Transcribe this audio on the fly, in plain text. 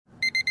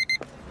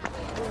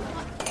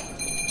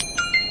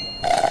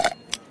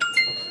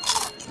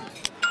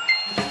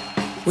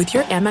With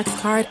your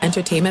Amex card,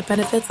 entertainment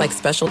benefits like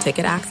special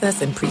ticket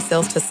access and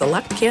pre-sales to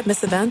select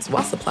can't-miss events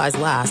while supplies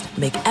last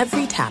make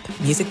every tap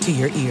music to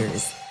your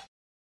ears.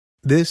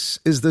 This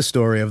is the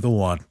story of the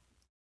one.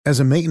 As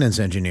a maintenance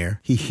engineer,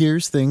 he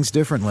hears things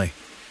differently.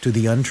 To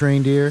the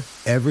untrained ear,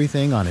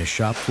 everything on his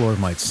shop floor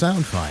might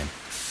sound fine,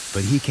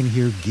 but he can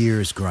hear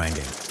gears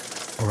grinding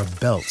or a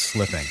belt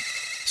slipping.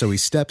 So he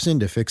steps in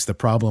to fix the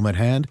problem at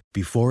hand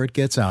before it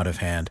gets out of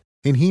hand.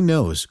 And he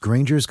knows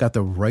Grainger's got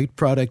the right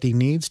product he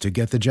needs to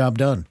get the job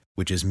done,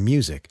 which is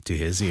music to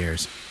his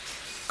ears.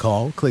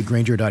 Call, click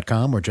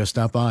Grainger.com, or just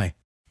stop by.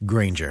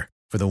 Grainger,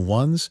 for the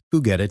ones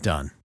who get it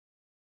done.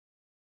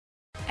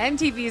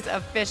 MTV's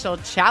official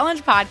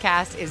Challenge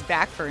podcast is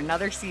back for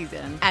another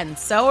season. And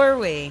so are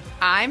we.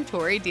 I'm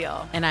Tori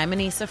Deal. And I'm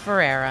Anissa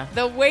Ferreira.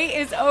 The wait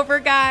is over,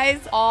 guys.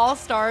 All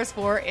Stars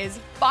 4 is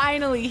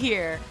finally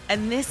here.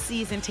 And this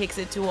season takes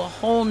it to a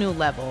whole new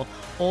level.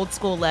 Old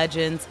school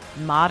legends,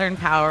 modern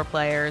power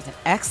players, and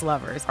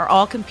ex-lovers are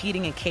all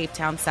competing in Cape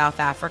Town, South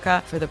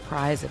Africa for the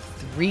prize of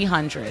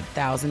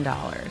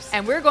 $300,000.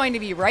 And we're going to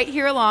be right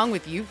here along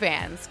with you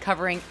fans,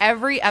 covering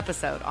every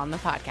episode on the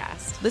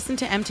podcast. Listen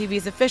to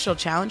MTV's official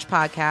Challenge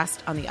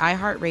podcast on the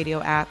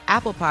iHeartRadio app,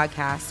 Apple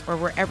Podcasts, or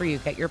wherever you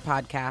get your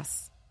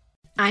podcasts.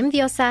 I'm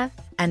Diosa.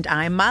 And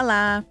I'm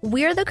Mala.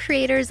 We're the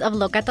creators of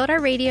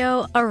Locatora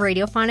Radio, a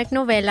radiophonic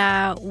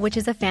novela, which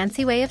is a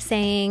fancy way of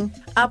saying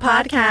a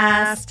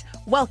podcast.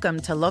 Welcome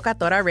to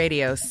Locatora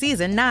Radio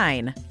Season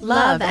 9.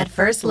 Love at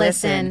First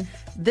Listen.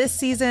 This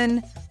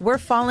season, we're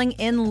falling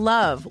in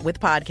love with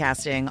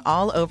podcasting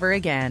all over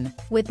again.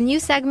 With new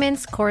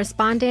segments,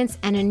 correspondence,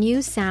 and a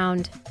new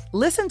sound.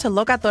 Listen to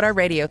Locatora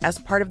Radio as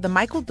part of the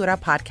My Cultura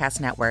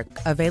Podcast Network.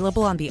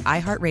 Available on the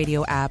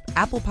iHeartRadio app,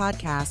 Apple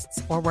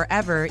Podcasts, or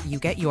wherever you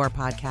get your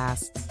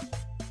podcasts.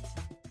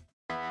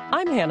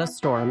 I'm Hannah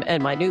Storm,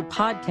 and my new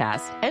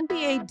podcast,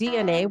 NBA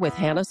DNA with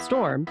Hannah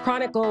Storm,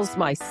 chronicles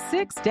my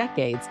 6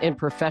 decades in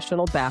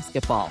professional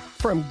basketball.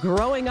 From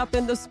growing up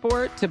in the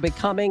sport to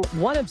becoming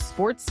one of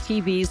sports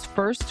TV's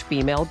first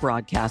female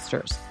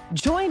broadcasters.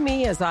 Join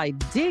me as I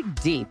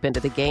dig deep into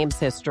the game's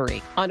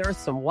history, unearth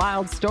some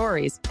wild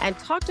stories, and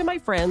talk to my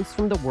friends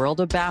from the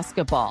world of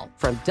basketball,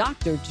 from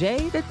Dr.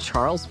 J to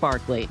Charles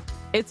Barkley.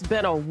 It's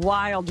been a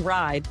wild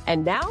ride,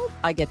 and now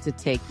I get to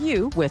take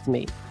you with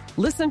me.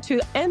 Listen to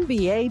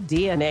NBA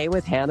DNA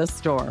with Hannah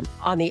Storm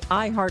on the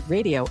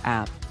iHeartRadio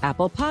app,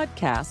 Apple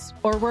Podcasts,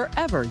 or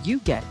wherever you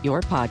get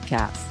your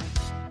podcasts.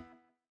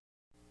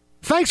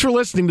 Thanks for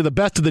listening to the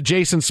Best of the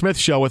Jason Smith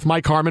Show with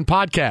Mike Harmon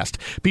podcast.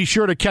 Be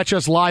sure to catch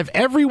us live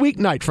every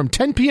weeknight from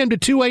 10 p.m. to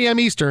 2 a.m.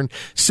 Eastern,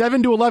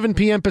 7 to 11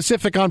 p.m.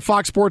 Pacific on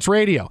Fox Sports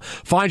Radio.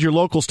 Find your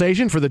local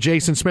station for the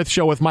Jason Smith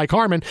Show with Mike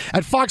Harmon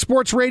at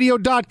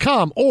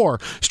foxsportsradio.com or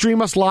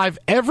stream us live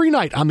every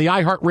night on the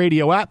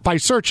iHeartRadio app by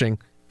searching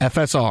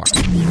FSR.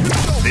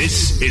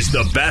 This is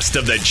the Best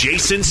of the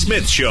Jason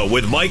Smith Show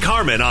with Mike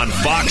Harmon on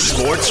Fox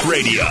Sports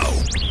Radio.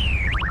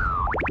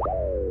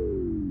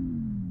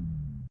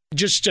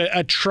 Just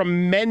a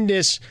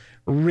tremendous,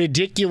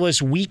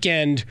 ridiculous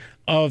weekend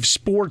of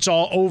sports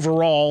all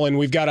overall, and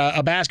we've got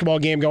a basketball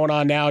game going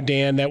on now,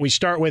 Dan, that we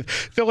start with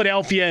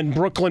Philadelphia and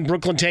Brooklyn.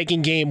 Brooklyn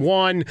taking game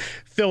 1.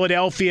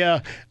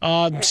 Philadelphia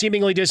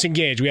seemingly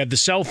disengaged. We have the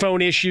cell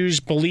phone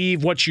issues.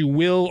 Believe what you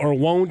will or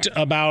won't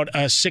about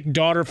a sick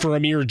daughter for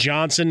Amir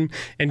Johnson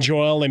and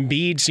Joel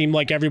Embiid. Seemed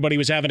like everybody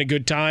was having a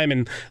good time,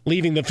 and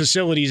leaving the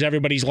facilities,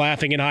 everybody's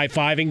laughing and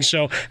high-fiving.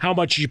 So how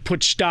much you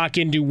put stock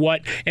into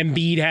what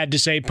Embiid had to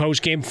say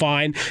post-game,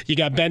 fine. You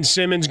got Ben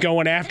Simmons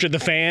going after the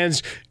fans.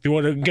 If you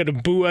want to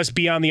boo us,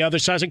 be on the other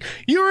side. It's like,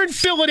 you're in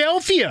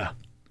Philadelphia.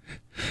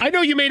 I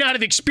know you may not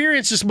have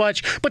experienced this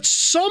much, but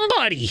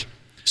somebody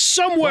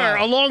somewhere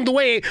along the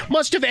way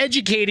must have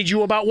educated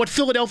you about what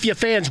Philadelphia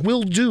fans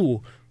will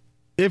do.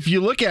 If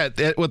you look at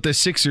what the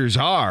Sixers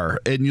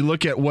are and you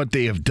look at what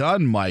they have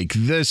done, Mike,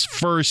 this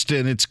first,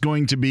 and it's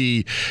going to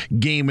be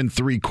game and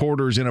 3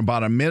 quarters in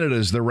about a minute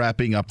as they're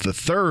wrapping up the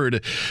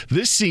third,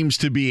 this seems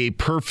to be a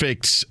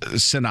perfect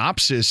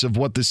synopsis of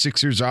what the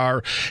Sixers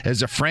are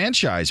as a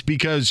franchise,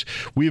 because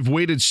we've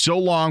waited so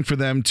long for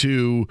them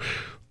to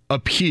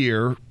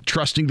appear,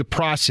 trusting the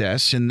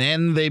process, and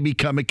then they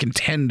become a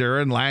contender,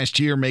 and last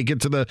year make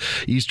it to the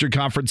Eastern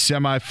Conference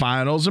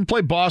semifinals and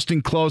play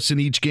Boston close in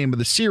each game of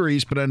the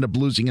series, but end up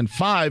losing in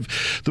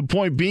 5. The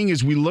point being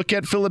is we look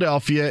at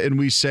Philadelphia and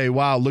we say,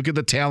 wow, look at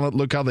the talent,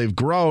 look how they've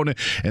grown,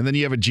 and then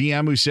you have a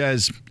GM who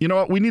says, you know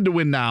what, we need to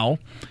win now.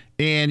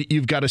 And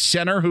you've got a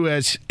center who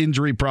has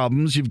injury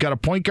problems. You've got a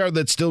point guard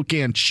that still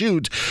can't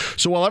shoot.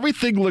 So while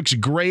everything looks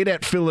great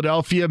at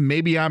Philadelphia,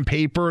 maybe on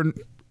paper,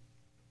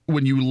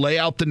 when you lay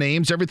out the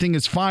names, everything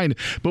is fine.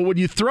 But when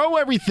you throw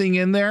everything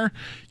in there,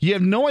 you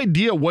have no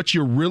idea what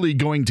you're really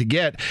going to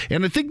get.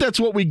 And I think that's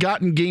what we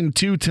got in game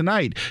 2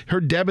 tonight.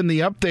 Heard Deb in the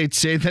update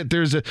say that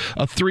there's a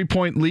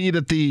 3-point lead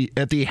at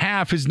the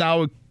half is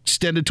now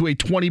extended to a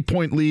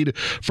 20-point lead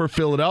for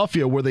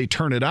Philadelphia where they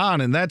turn it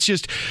on. And that's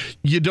just,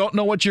 you don't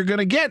know what you're going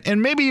to get.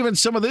 And maybe even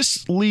some of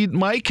this lead,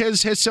 Mike,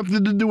 has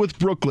something to do with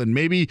Brooklyn.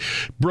 Maybe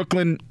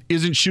Brooklyn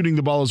isn't shooting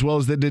the ball as well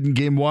as they did in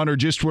game one, or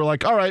just we're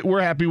like, all right,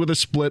 we're happy with a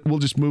split. We'll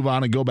just move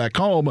on and go back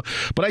home.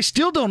 But I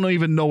still don't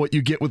even know what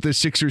you get with this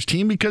Sixers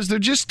team because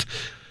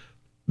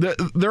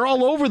they're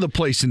all over the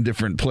place in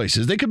different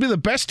places. They could be the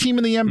best team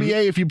in the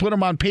NBA if you put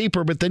them on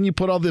paper, but then you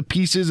put all the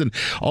pieces and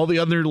all the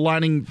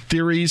underlying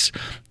theories.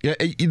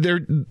 They're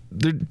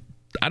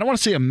I don't want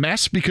to say a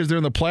mess because they're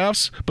in the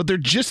playoffs, but they're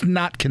just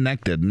not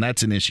connected, and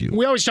that's an issue.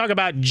 We always talk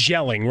about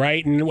gelling,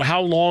 right, and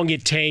how long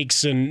it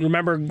takes. And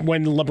remember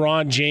when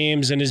LeBron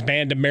James and his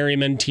band of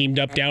merrymen teamed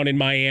up down in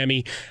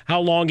Miami, how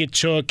long it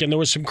took, and there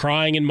was some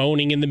crying and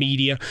moaning in the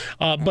media,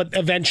 but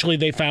eventually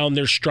they found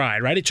their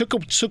stride, right? It took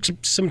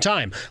some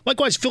time.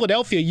 Likewise,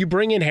 Philadelphia, you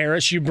bring in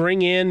Harris, you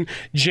bring in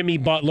Jimmy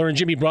Butler, and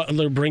Jimmy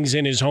Butler brings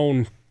in his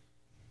own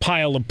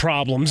pile of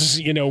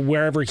problems,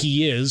 wherever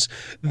he is,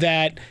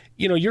 that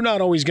you're not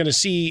always going to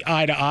see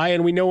eye to eye.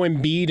 And we know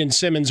Embiid and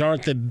Simmons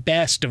aren't the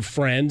best of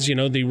friends.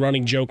 The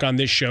running joke on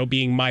this show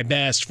being my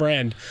best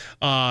friend.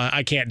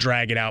 I can't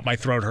drag it out. My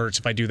throat hurts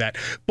if I do that.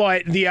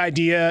 But the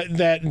idea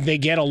that they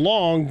get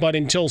along, but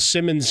until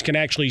Simmons can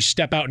actually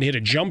step out and hit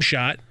a jump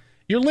shot,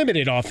 you're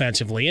limited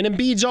offensively. And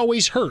Embiid's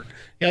always hurt.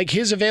 Like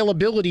his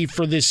availability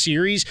for this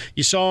series,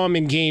 you saw him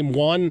in game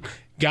one,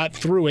 got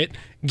through it.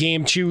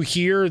 Game two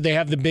here, they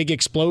have the big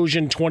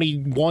explosion,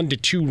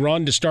 21-2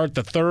 run to start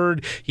the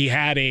third. He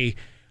had a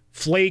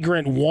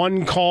flagrant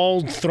one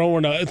called,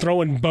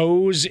 throwing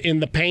bows in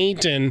the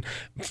paint, and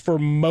for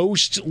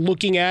most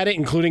looking at it,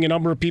 including a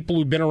number of people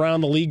who've been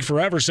around the league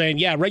forever, saying,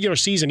 yeah, regular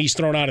season, he's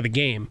thrown out of the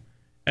game.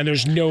 And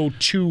there's no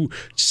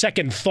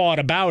second thought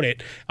about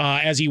it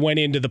as he went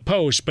into the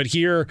post. But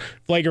here,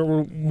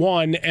 flagrant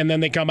one, and then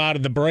they come out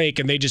of the break,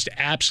 and they just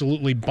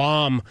absolutely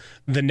bomb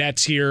the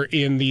Nets here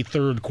in the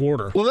third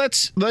quarter. Well,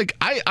 that's like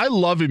I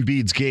love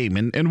Embiid's game,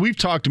 and we've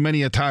talked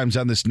many a times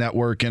on this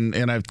network,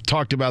 and I've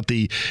talked about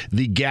the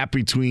gap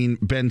between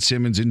Ben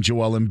Simmons and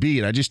Joel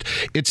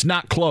Embiid. It's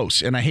not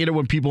close, and I hate it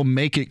when people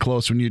make it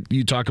close when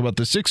you talk about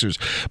the Sixers.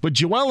 But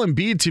Joel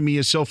Embiid to me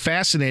is so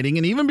fascinating,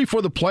 and even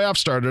before the playoffs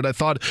started, I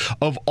thought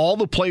of all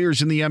the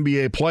players in the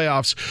NBA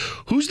playoffs,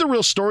 who's the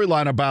real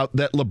storyline about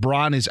that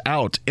LeBron is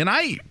out? And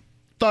I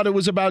thought it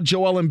was about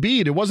Joel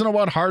Embiid. It wasn't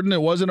about Harden.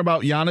 It wasn't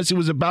about Giannis. It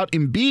was about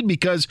Embiid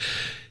because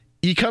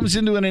he comes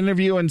into an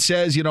interview and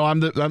says, I'm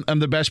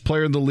the best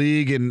player in the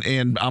league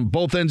and on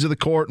both ends of the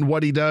court and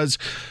what he does.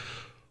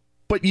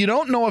 But you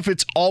don't know if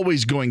it's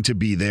always going to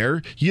be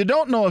there. You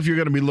don't know if you're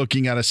going to be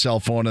looking at a cell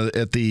phone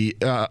at the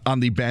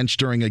on the bench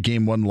during a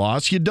game one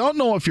loss. You don't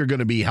know if you're going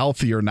to be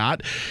healthy or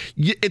not.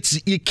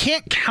 You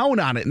can't count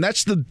on it, and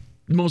that's the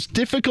most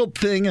difficult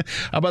thing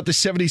about the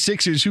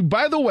 76ers, who,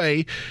 by the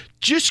way,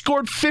 just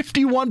scored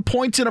 51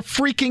 points in a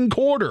freaking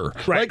quarter.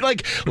 Right.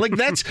 Like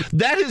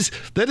that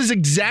is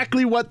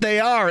exactly what they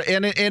are.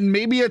 And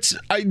maybe it's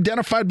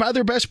identified by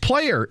their best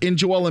player in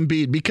Joel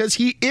Embiid because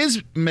he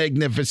is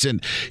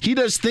magnificent. He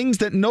does things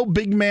that no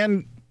big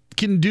man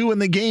can do in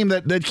the game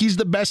that he's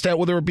the best at,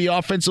 whether it be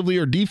offensively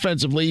or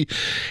defensively,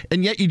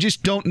 and yet you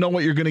just don't know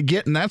what you're going to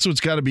get, and that's what's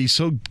got to be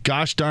so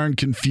gosh darn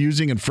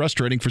confusing and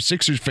frustrating for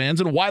Sixers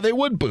fans and why they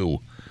would boo.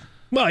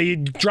 Well, you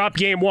drop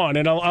game one,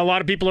 and a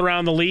lot of people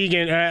around the league,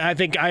 and I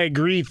think I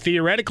agree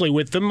theoretically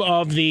with them,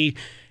 of the,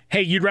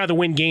 hey, you'd rather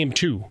win game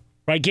two,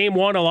 right? Game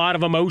one, a lot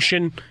of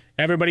emotion.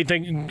 Everybody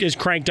is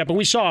cranked up. And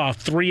we saw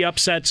 3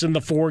 upsets in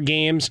the 4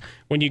 games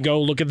when you go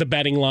look at the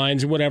betting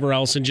lines and whatever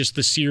else and just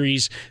the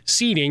series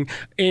seeding.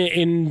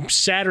 In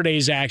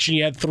Saturday's action,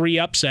 you had 3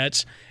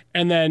 upsets.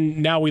 And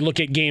then now we look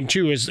at game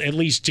 2 as at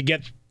least to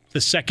get the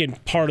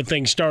second part of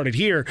things started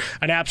here.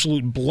 An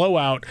absolute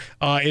blowout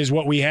is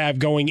what we have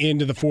going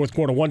into the fourth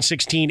quarter,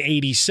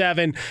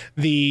 116-87.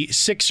 The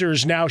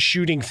Sixers now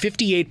shooting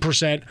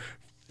 58%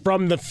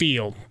 from the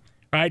field.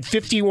 Right,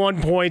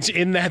 51 points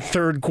in that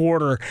third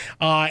quarter,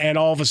 and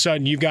all of a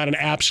sudden you've got an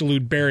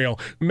absolute burial.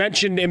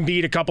 Mentioned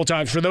Embiid a couple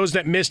times. For those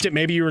that missed it,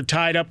 maybe you were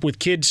tied up with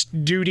kids'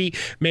 duty.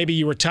 Maybe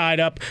you were tied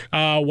up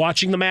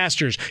watching the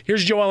Masters.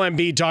 Here's Joel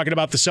Embiid talking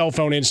about the cell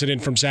phone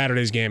incident from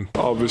Saturday's game.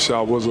 Obviously,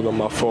 I wasn't on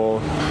my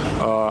phone.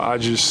 I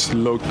just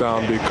looked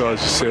down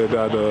because he said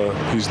that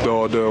his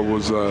daughter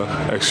was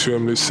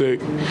extremely sick,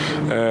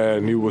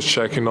 and he was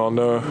checking on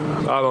her.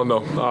 I don't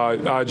know.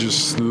 I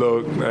just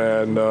looked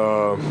and.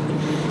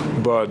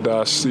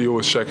 But he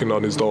was checking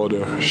on his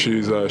daughter.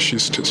 She's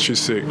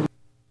sick.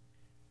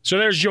 So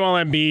there's Joel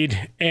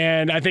Embiid,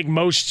 and I think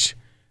most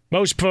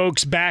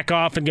folks back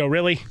off and go,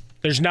 really?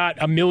 There's not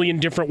a million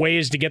different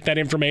ways to get that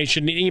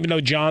information. Even though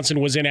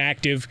Johnson was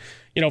inactive,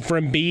 for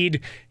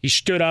Embiid, he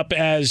stood up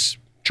as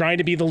trying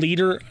to be the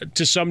leader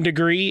to some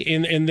degree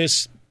in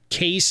this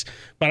case.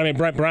 But I mean,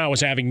 Brett Brown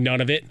was having none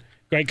of it,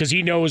 right? Because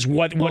he knows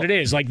what it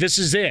is. Like, this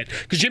is it.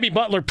 Because Jimmy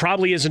Butler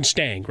probably isn't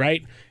staying,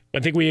 right? I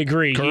think we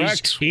agree.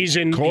 Correct. He's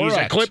a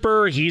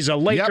Clipper. He's a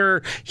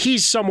Laker. Yep.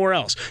 He's somewhere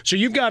else. So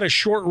you've got a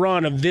short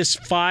run of this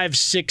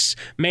 5-6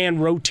 man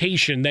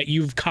rotation that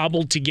you've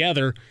cobbled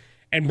together,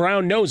 And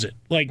Brown knows it.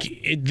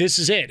 This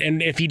is it.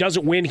 And if he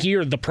doesn't win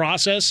here, the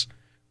process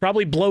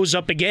probably blows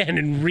up again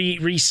and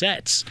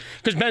resets.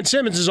 Because Ben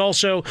Simmons is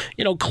also,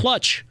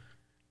 clutch.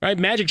 Right?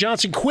 Magic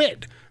Johnson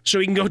quit so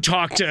he can go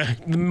talk to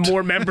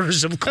more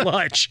members of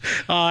Clutch,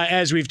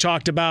 as we've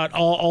talked about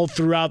all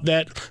throughout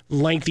that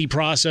lengthy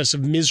process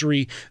of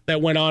misery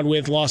that went on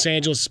with Los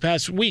Angeles this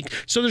past week.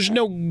 So there's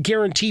no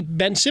guarantee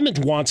Ben Simmons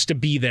wants to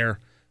be there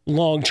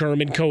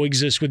long-term and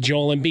coexist with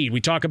Joel Embiid. We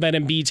talk about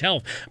Embiid's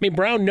health. I mean,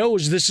 Brown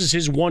knows this is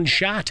his one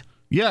shot.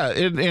 Yeah,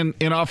 and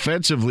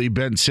offensively,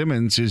 Ben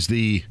Simmons is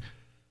the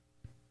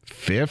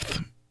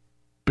 5th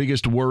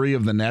biggest worry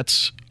of the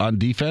Nets on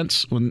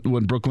defense when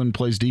Brooklyn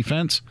plays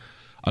defense.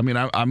 I mean,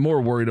 I'm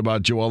more worried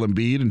about Joel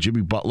Embiid and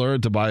Jimmy Butler,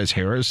 Tobias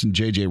Harris, and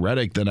J.J.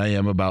 Redick than I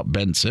am about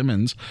Ben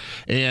Simmons.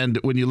 And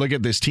when you look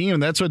at this team,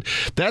 that's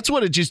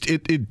what it just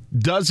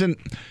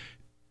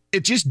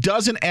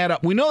doesn't add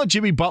up. We know that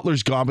Jimmy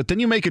Butler's gone, but then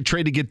you make a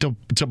trade to get to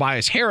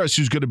Tobias Harris,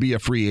 who's going to be a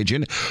free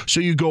agent. So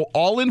you go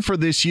all in for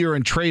this year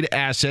and trade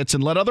assets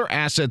and let other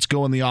assets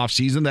go in the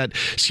offseason that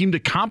seem to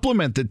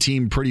complement the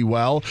team pretty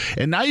well.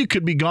 And now you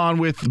could be gone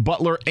with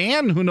Butler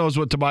and who knows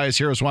what Tobias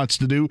Harris wants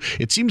to do.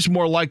 It seems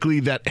more likely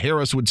that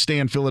Harris would stay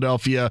in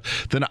Philadelphia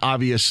than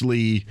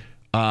obviously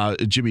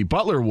Jimmy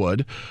Butler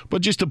would.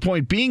 But just the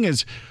point being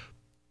is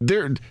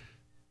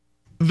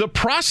the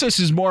process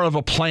is more of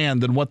a plan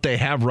than what they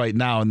have right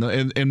now,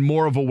 and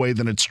more of a way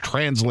than it's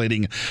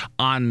translating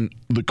on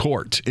the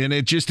court. And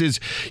it just is,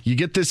 you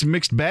get this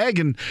mixed bag,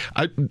 and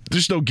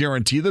there's no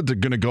guarantee that they're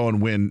going to go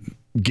and win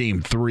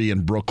Game 3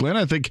 in Brooklyn.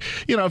 I think,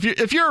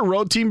 if you're a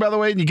road team, by the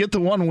way, and you get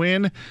the one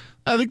win,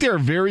 I think there are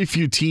very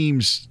few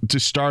teams to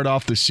start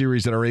off the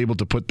series that are able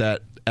to put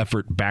that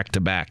effort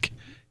back-to-back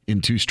in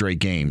 2 straight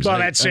games. Well,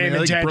 that same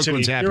intensity. I think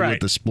Brooklyn's happy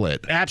with the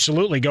split.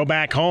 Absolutely. Go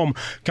back home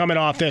coming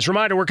off this.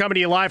 Reminder, we're coming to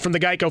you live from the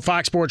Geico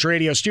Fox Sports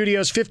Radio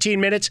studios. 15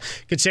 minutes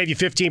could save you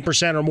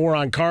 15% or more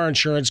on car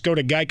insurance. Go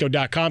to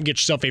geico.com. Get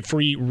yourself a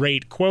free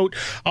rate quote.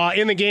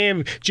 In the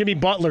game, Jimmy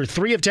Butler,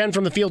 3 of 10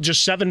 from the field,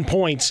 just 7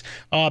 points.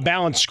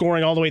 Balanced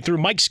scoring all the way through.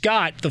 Mike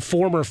Scott, the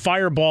former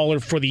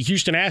fireballer for the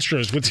Houston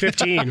Astros, with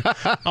 15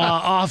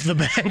 off the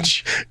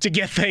bench to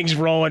get things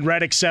rolling.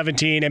 Redick,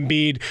 17.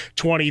 Embiid,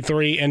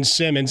 23. And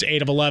Simmons,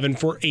 8 of 11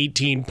 for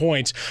 18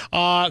 points.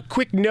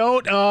 Quick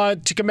note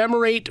to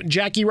commemorate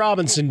Jackie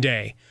Robinson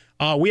Day.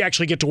 We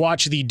actually get to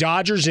watch the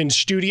Dodgers in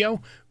studio,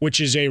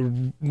 which is a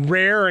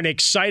rare and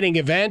exciting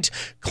event.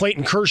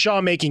 Clayton Kershaw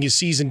making his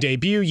season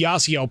debut.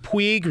 Yasiel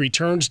Puig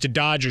returns to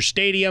Dodger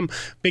Stadium.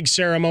 Big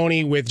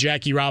ceremony with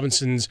Jackie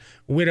Robinson's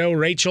widow,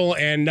 Rachel,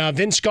 and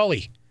Vin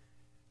Scully.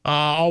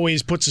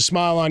 Always puts a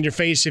smile on your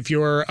face if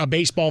you're a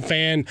baseball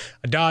fan,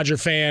 a Dodger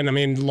fan. I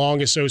mean,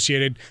 long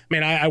associated.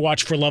 I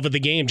watch for love of the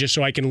game just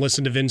so I can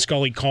listen to Vin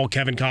Scully call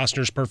Kevin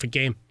Costner's perfect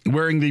game.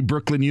 Wearing the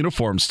Brooklyn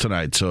uniforms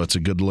tonight, so it's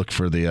a good look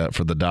for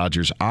the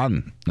Dodgers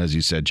on, as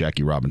you said,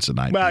 Jackie Robinson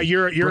night. Well,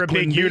 you're a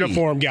big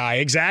uniform guy.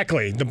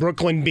 Exactly. The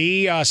Brooklyn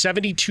Bee,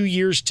 72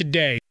 years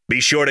today. Be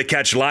sure to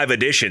catch live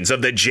editions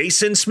of The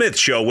Jason Smith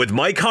Show with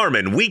Mike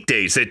Harmon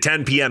weekdays at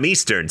 10 p.m.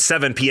 Eastern,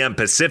 7 p.m.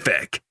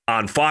 Pacific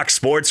on Fox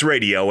Sports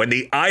Radio and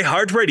the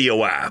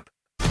iHeartRadio app.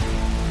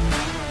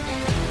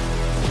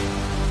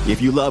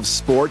 If you love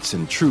sports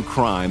and true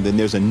crime, then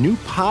there's a new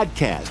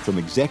podcast from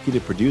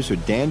executive producer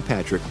Dan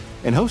Patrick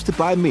and hosted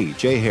by me,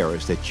 Jay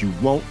Harris, that you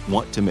won't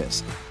want to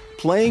miss.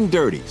 Playing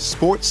Dirty: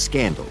 Sports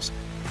Scandals.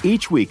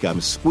 Each week,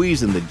 I'm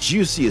squeezing the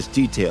juiciest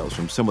details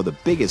from some of the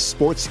biggest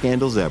sports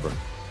scandals ever.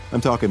 I'm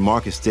talking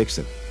Marcus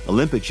Dixon,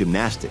 Olympic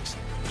gymnastics,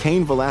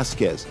 Cain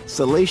Velasquez,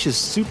 salacious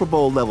Super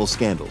Bowl-level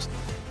scandals.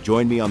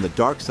 Join me on the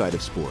dark side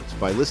of sports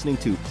by listening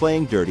to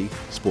Playing Dirty: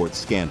 Sports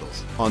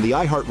Scandals on the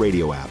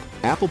iHeartRadio app,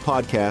 Apple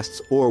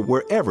Podcasts, or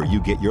wherever you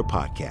get your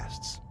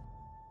podcasts.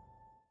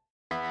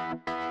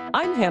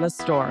 I'm Hannah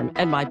Storm,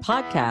 and my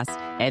podcast,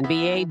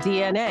 NBA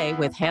DNA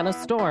with Hannah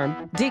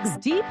Storm, digs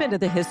deep into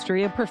the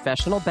history of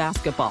professional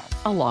basketball,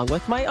 along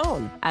with my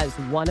own, as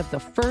one of the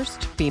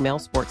first female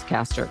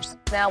sportscasters.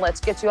 Now let's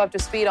get you up to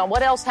speed on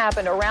what else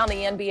happened around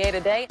the NBA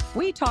today.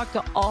 We talk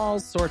to all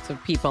sorts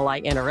of people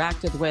I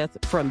interacted with,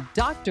 from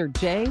Dr.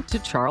 J to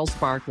Charles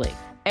Barkley,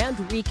 and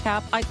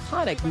recap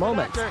iconic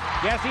moments.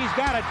 Yes, he's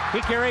got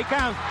it. Here he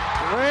comes.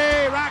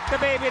 Way rock the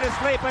baby to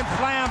sleep and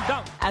slam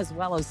dunk. As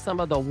well as some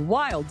of the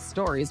wild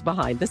stories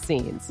behind the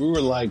scenes. We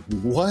were like,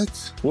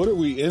 what? What are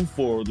we in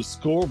for? The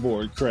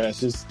scoreboard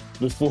crashes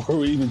before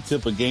we even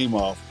tip a game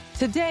off.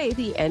 Today,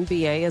 the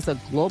NBA is a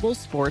global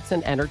sports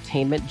and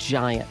entertainment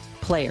giant.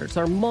 Players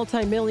are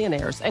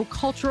multimillionaires and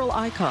cultural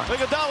icons.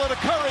 Iguodala to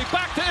Curry,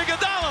 back to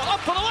Iguodala, up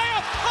for the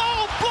layup.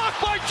 Oh,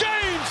 blocked by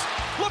James.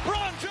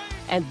 LeBron James.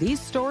 And these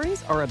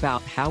stories are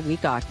about how we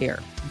got here,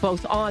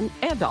 both on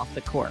and off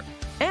the court.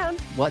 And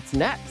what's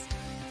next?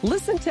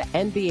 Listen to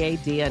NBA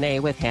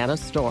DNA with Hannah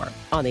Storm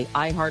on the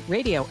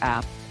iHeartRadio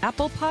app,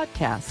 Apple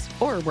Podcasts,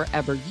 or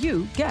wherever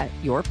you get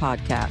your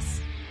podcasts.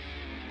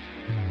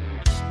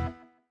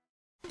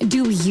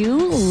 Do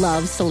you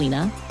love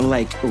Selena?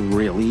 Like,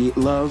 really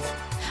love?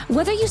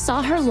 Whether you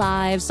saw her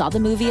live, saw the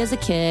movie as a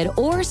kid,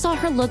 or saw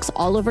her looks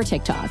all over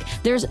TikTok,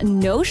 there's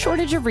no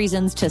shortage of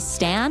reasons to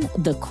stan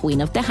the Queen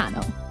of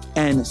Tejano.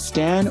 And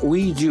Stan,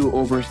 we do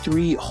over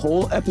 3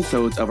 whole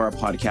episodes of our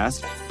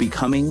podcast,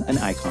 Becoming an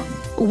Icon.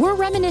 We're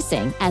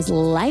reminiscing as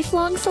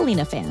lifelong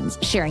Selena fans,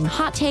 sharing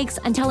hot takes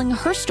and telling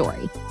her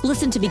story.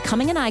 Listen to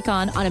Becoming an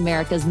Icon on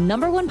America's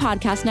 #1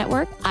 podcast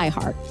network,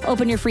 iHeart.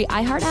 Open your free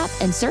iHeart app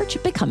and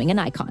search Becoming an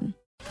Icon.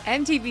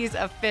 MTV's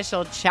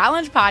official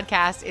Challenge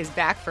podcast is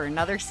back for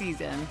another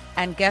season.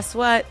 And guess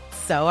what?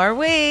 So are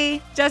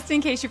we. Just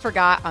in case you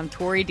forgot, I'm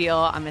Tori Deal.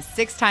 I'm a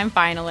 6-time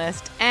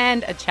finalist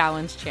and a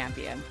Challenge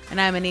champion. And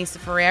I'm Anissa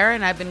Ferreira,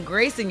 and I've been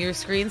gracing your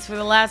screens for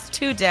the last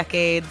 2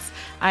 decades.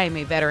 I am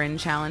a veteran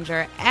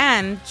challenger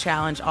and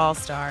Challenge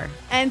All-Star.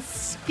 And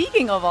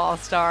speaking of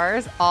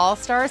All-Stars,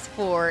 All-Stars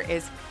 4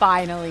 is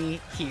finally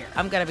here.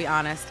 I'm going to be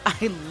honest.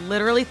 I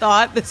literally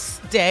thought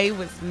this day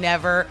was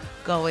never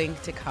going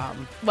to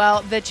come.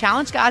 Well, the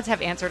Challenge gods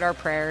have answered our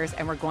prayers,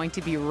 and we're going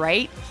to be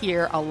right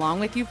here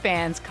along with you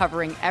fans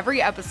covering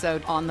every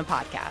episode on the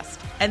podcast.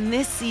 And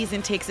this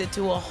season takes it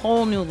to a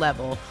whole new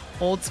level.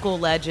 Old school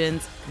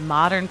legends,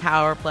 modern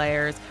power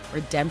players,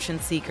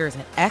 redemption seekers,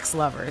 and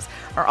ex-lovers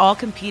are all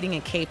competing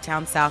in Cape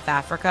Town, South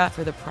Africa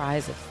for the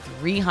prize of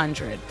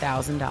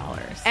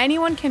 $300,000.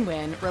 Anyone can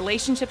win,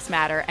 relationships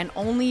matter, and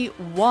only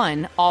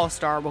one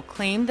All-Star will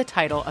claim the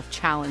title of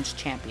Challenge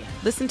champion.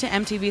 Listen to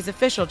MTV's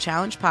official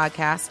Challenge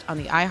podcast on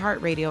the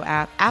iHeartRadio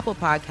app, Apple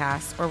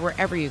Podcasts, or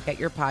wherever you get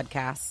your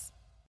podcasts.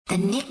 The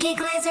Nikki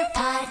Glaser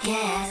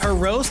Podcast. Her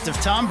roast of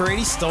Tom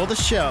Brady stole the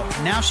show.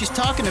 Now she's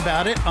talking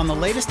about it on the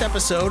latest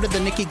episode of the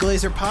Nikki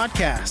Glaser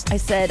Podcast. I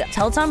said,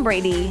 tell Tom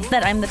Brady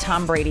that I'm the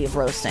Tom Brady of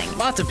roasting.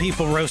 Lots of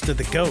people roasted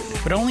the GOAT,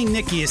 but only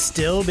Nikki is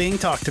still being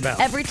talked about.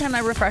 Every time I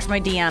refresh my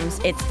DMs,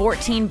 it's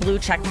 14 blue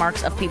check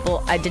marks of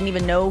people I didn't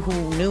even know who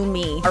knew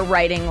me are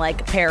writing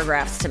like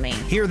paragraphs to me.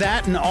 Hear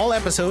that in all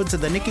episodes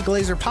of the Nikki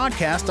Glaser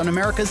Podcast on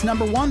America's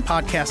 #1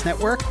 podcast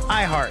network,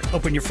 iHeart.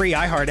 Open your free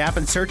iHeart app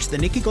and search the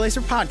Nikki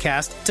Glaser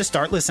Podcast to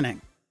start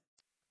listening.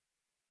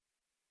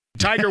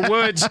 Tiger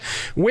Woods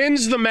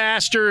wins the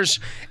Masters,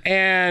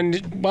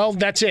 and, well,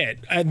 that's it.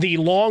 The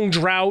long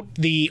drought,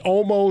 the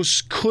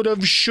almost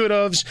could-have,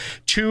 should-haves,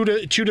 2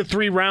 to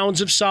 3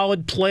 rounds of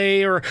solid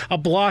play or a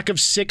block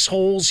of 6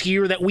 holes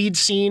here that we'd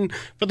seen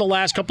for the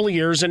last couple of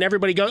years, and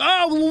everybody goes,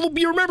 oh,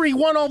 you remember he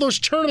won all those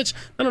tournaments.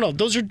 No,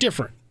 those are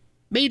different.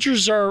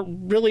 Majors are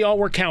really all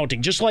we're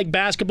counting. Just like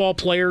basketball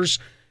players,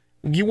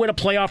 you win a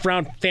playoff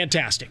round,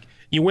 fantastic.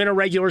 You win a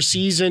regular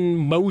season,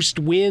 most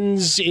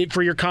wins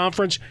for your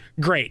conference,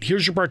 great.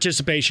 Here's your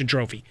participation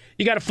trophy.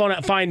 You got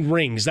to find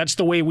rings. That's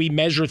the way we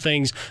measure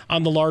things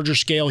on the larger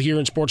scale here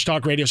in Sports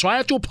Talk Radio. So I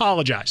have to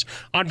apologize.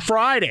 On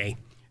Friday,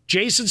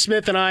 Jason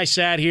Smith and I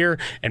sat here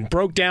and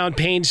broke down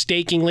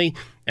painstakingly.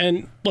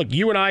 And look,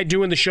 you and I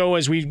doing the show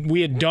as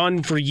we had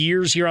done for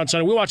years here on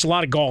Sunday, we watched a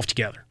lot of golf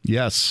together.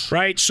 Yes.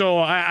 Right? So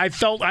I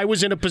felt I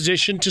was in a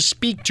position to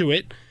speak to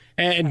it.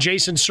 And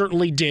Jason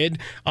certainly did,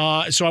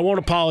 so I won't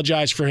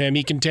apologize for him.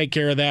 He can take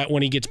care of that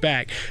when he gets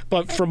back.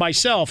 But for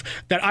myself,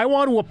 that I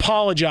want to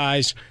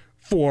apologize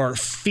for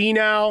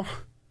Finau,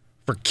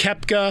 for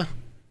Koepka,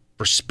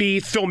 for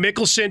Spieth, Phil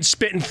Mickelson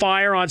spitting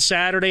fire on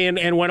Saturday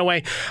and went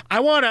away. I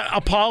want to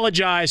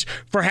apologize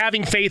for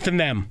having faith in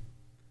them,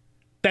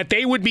 that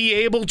they would be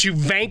able to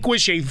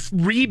vanquish a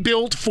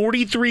rebuilt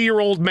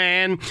 43-year-old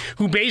man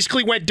who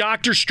basically went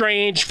Doctor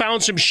Strange,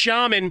 found some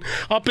shaman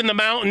up in the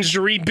mountains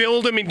to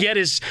rebuild him and get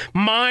his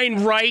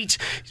mind right.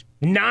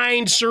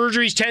 9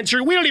 surgeries, 10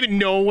 surgeries. We don't even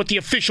know what the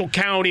official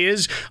count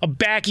is of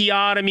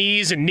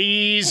bacchiotomies and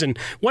knees and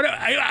what.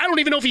 I don't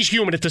even know if he's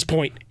human at this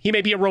point. He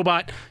may be a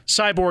robot,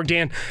 cyborg,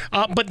 Dan.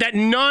 But that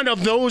none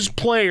of those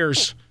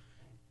players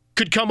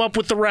could come up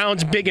with the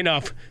rounds big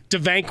enough to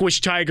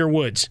vanquish Tiger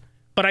Woods.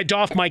 But I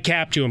doffed my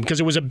cap to him because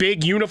it was a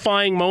big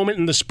unifying moment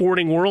in the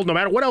sporting world, no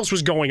matter what else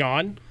was going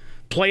on.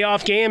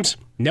 Playoff games?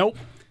 Nope.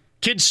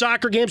 Kids'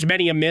 soccer games?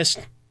 Many a missed.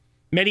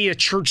 Many a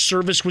church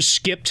service was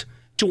skipped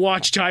to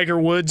watch Tiger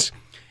Woods,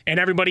 and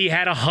everybody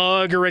had a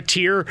hug or a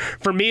tear.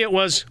 For me, it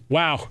was,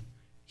 wow,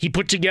 he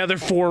put together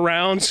 4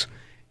 rounds,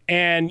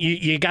 and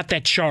you got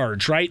that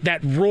charge, right?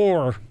 That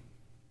roar.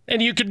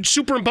 And you could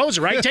superimpose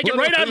it, right? Take it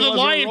right out of the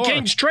Lion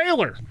King's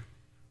trailer.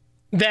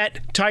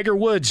 That Tiger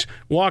Woods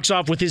walks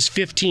off with his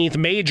 15th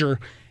major,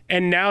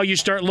 and now you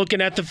start looking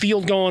at the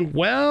field going,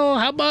 well,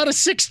 how about a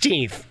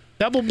 16th?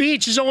 Pebble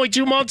Beach is only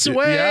 2 months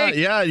away.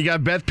 Yeah. You got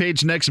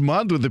Bethpage next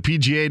month with the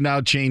PGA now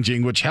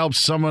changing, which helps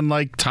someone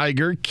like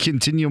Tiger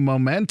continue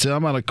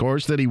momentum on a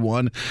course that he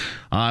won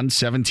on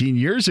 17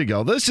 years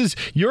ago. This is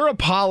your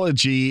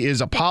apology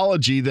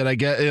that I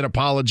get an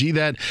apology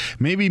that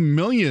maybe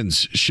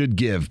millions should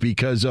give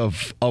because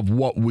of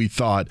what we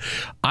thought.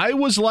 I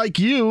was like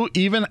you,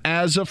 even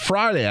as of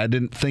Friday. I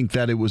didn't think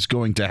that it was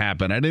going to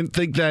happen. I didn't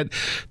think that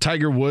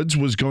Tiger Woods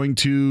was going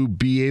to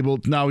be able.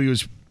 Now he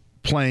was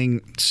playing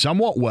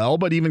somewhat well,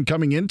 but even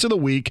coming into the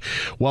week,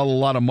 while a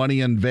lot of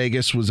money in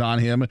Vegas was on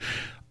him,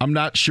 I'm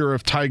not sure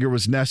if Tiger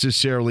was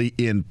necessarily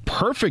in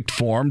perfect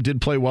form, did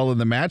play well in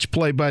the match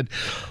play, but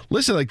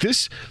listen, like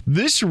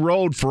this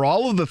road, for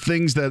all of the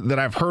things that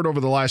I've heard over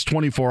the last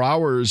 24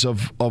 hours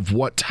of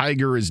what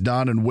Tiger has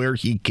done and where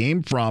he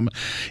came from,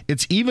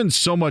 it's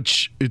so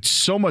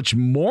much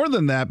more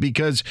than that,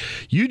 because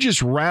you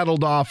just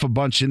rattled off a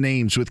bunch of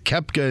names with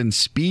Koepka and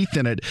Spieth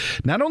in it.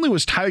 Not only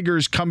was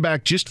Tiger's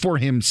comeback just for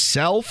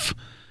himself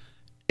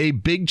a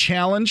big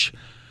challenge,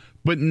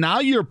 but now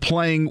you're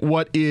playing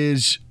what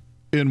is,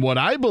 in what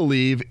I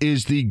believe,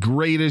 is the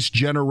greatest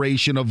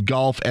generation of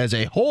golf as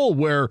a whole,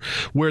 where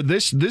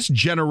this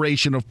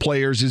generation of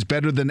players is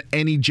better than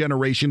any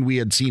generation we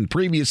had seen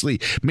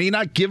previously. May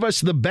not give us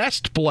the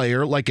best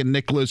player like a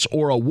Nicklaus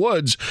or a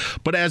Woods,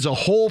 but as a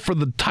whole, for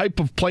the type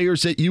of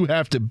players that you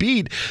have to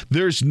beat,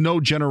 there's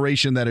no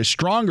generation that is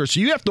stronger. So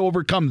you have to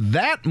overcome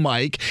that,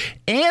 Mike,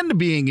 and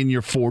being in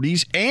your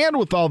 40s and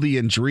with all the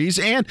injuries,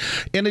 and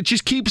it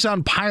just keeps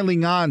on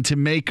piling on to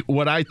make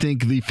what I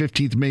think the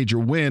 15th major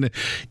win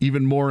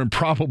even more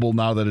improbable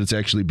now that it's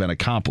actually been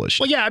accomplished.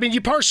 Well, yeah, I mean,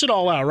 you parse it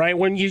all out, right?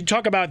 When you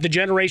talk about the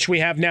generation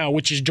we have now,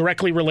 which is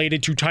directly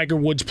related to Tiger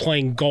Woods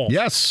playing golf.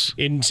 Yes.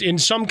 In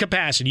some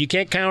capacity. You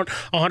can't count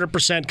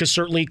 100% because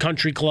certainly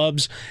country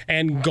clubs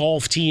and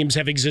golf teams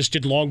have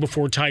existed long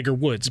before Tiger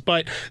Woods.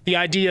 But the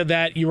idea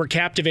that you were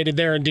captivated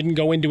there and didn't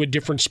go into a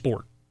different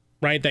sport,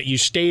 right? That you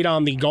stayed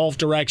on the golf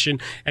direction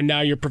and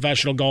now you're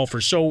professional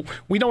golfers. So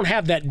we don't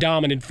have that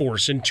dominant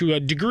force. And to a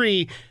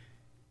degree,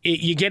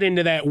 you get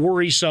into that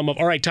worrisome of,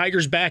 all right,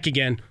 Tiger's back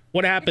again.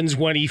 What happens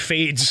when he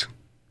fades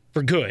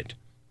for good,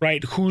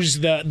 right?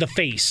 Who's the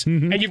face?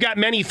 Mm-hmm. And you've got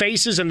many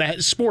faces, and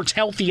the sport's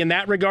healthy in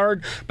that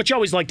regard, but you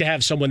always like to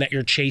have someone that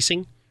you're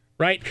chasing,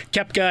 right?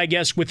 Koepka, I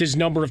guess, with his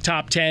number of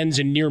top tens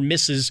and near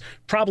misses,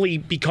 probably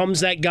becomes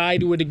that guy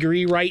to a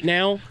degree right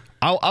now.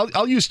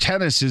 I'll use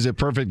tennis as a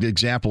perfect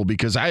example,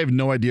 because I have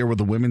no idea where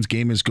the women's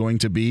game is going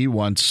to be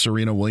once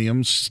Serena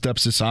Williams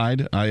steps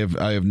aside. I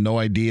have no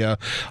idea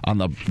on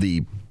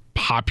the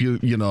popular,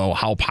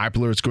 how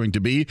popular it's going to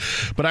be.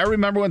 But I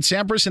remember when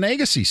Sampras and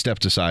Agassi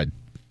stepped aside,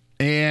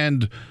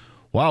 and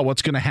wow,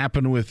 what's going to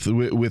happen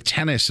with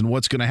tennis, and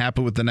what's going to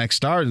happen with the next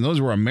stars? And those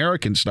were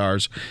American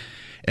stars.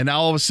 And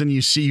now all of a sudden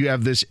you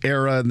have this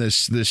era and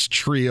this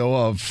trio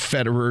of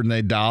Federer,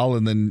 Nadal,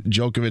 and then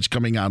Djokovic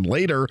coming on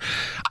later.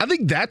 I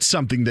think that's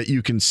something that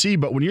you can see.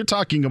 But when you're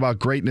talking about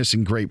greatness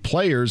and great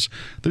players,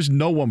 there's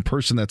no one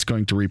person that's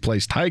going to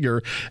replace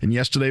Tiger. And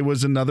yesterday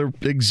was another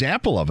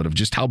example of it, of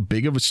just how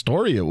big of a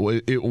story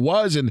it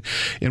was. And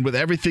with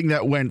everything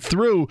that went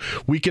through,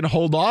 we can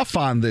hold off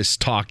on this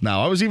talk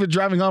now. I was even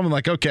driving home and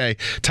like, okay,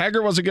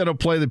 Tiger wasn't going to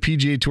play the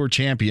PGA Tour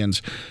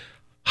Champions.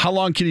 How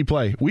long can he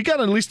play? We got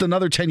at least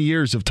another 10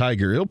 years of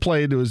Tiger. He'll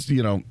play to his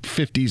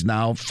 50s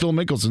now. Phil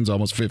Mickelson's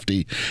almost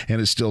 50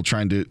 and is still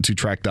trying to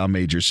track down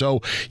majors.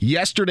 So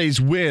yesterday's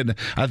win,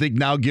 I think,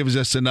 now gives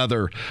us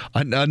another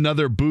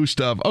boost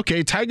of,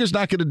 okay, Tiger's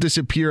not going to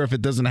disappear if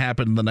it doesn't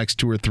happen in the next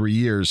 2 or 3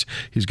 years.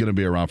 He's going to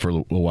be around for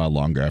a while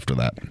longer after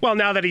that. Well,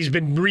 now that he's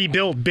been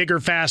rebuilt bigger,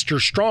 faster,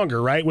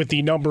 stronger, right, with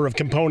the number of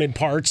component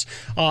parts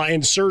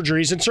and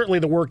surgeries, and certainly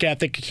the work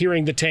ethic,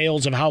 hearing the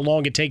tales of how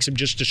long it takes him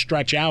just to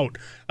stretch out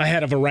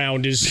ahead of a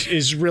round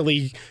is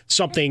really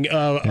something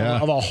of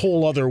a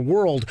whole other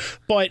world.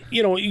 But,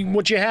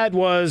 what you had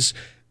was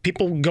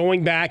people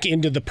going back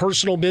into the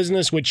personal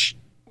business, which,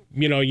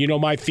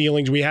 my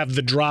feelings. We have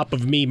the drop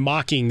of me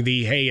mocking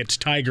the, hey, it's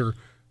Tiger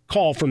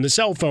call from the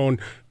cell phone,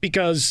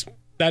 because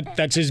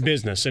that's his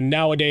business. And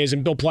nowadays,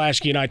 and Bill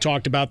Plaschke and I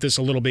talked about this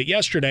a little bit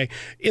yesterday,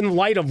 in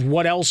light of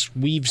what else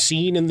we've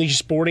seen in the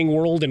sporting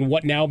world and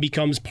what now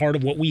becomes part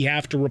of what we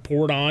have to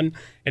report on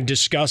and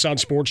discuss on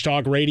Sports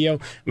Talk Radio. I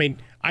mean,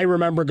 I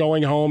remember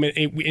going home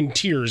in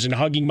tears and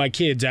hugging my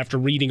kids after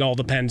reading all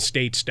the Penn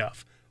State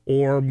stuff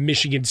or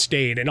Michigan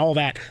State and all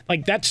that.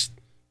 Like, that's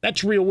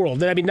real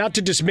world. I mean, not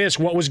to dismiss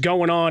what was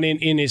going on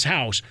in his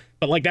house,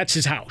 but like, that's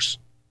his house.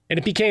 And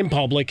it became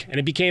public, and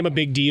it became a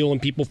big deal,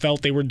 and people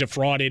felt they were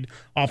defrauded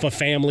off a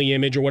family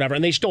image or whatever,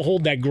 and they still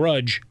hold that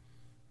grudge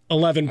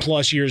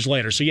 11-plus years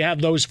later. So you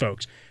have those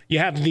folks. You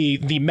have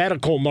the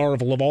medical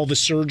marvel of all the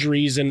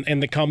surgeries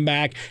and the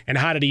comeback, and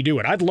how did he do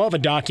it? I'd love a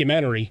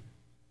documentary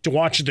to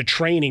watch the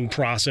training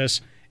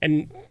process.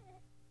 And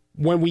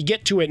when we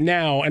get to it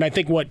now, and I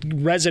think what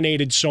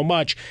resonated so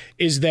much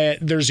is that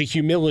there's a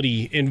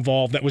humility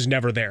involved that was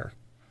never there.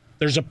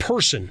 There's a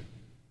person,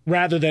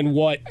 rather than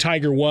what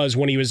Tiger was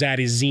when he was at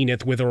his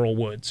zenith with Earl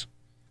Woods,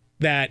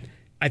 that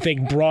I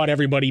think brought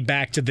everybody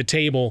back to the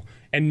table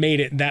and made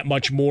it that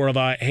much more of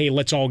a, hey,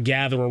 let's all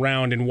gather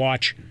around and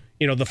watch,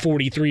 the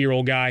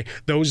 43-year-old guy,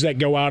 those that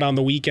go out on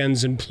the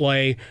weekends and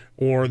play,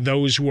 or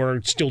those who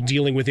are still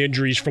dealing with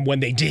injuries from when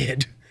they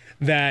did,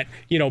 that,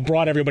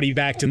 brought everybody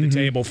back to the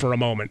table for a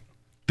moment.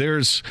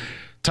 There's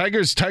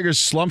Tiger's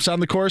slumps on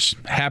the course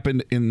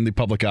happened in the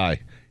public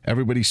eye.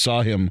 Everybody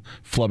saw him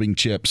flubbing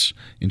chips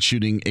and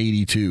shooting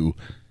 82.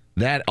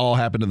 That all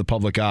happened in the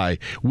public eye.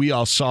 We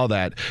all saw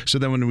that. So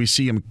then when we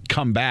see him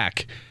come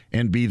back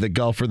and be the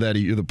golfer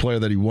the player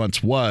that he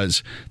once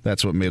was,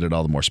 that's what made it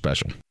all the more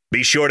special.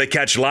 Be sure to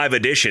catch live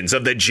editions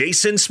of The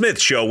Jason Smith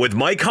Show with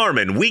Mike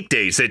Harmon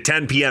weekdays at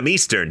 10 p.m.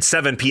 Eastern,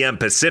 7 p.m.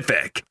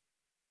 Pacific.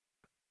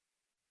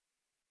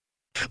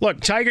 Look,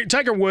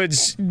 Tiger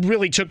Woods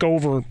really took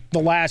over the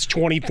last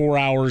 24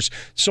 hours.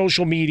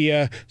 Social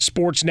media,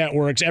 sports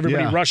networks,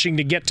 everybody rushing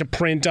to get to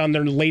print on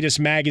their latest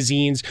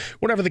magazines,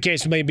 whatever the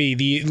case may be,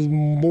 the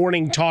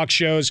morning talk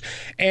shows.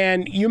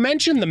 And you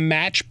mentioned the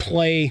match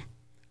play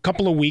a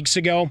couple of weeks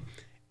ago.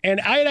 And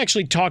I had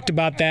actually talked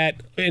about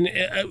that in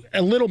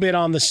a little bit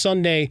on the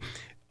Sunday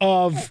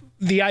of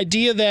the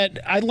idea that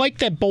I like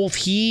that both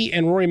he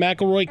and Rory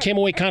McIlroy came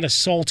away kind of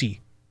salty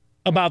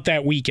about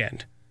that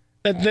weekend.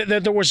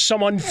 That there was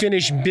some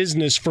unfinished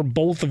business for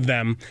both of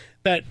them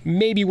that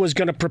maybe was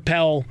going to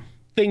propel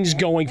things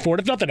going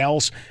forward. If nothing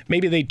else,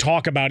 maybe they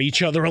talk about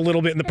each other a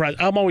little bit in the press.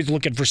 I'm always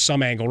looking for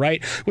some angle,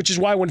 right? Which is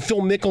why when Phil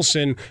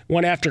Mickelson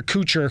went after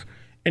Kuchar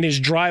in his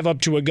drive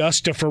up to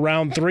Augusta for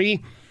round 3,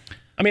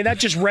 I mean, that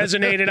just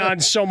resonated on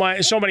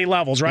so many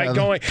levels, right?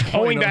 Going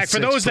back, for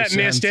those that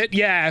missed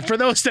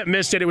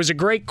it, it was a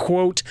great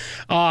quote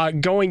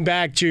going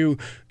back to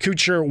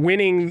Kuchar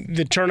winning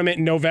the tournament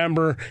in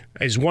November,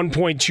 his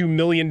 $1.2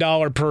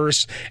 million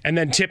purse, and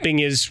then tipping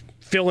his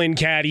fill-in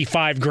caddy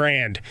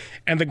 $5,000,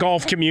 and the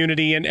golf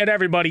community and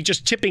everybody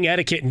just tipping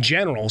etiquette in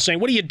general, saying,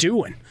 what are you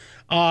doing?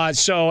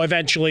 So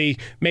eventually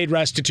made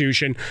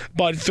restitution.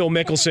 But Phil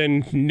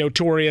Mickelson,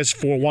 notorious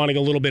for wanting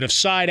a little bit of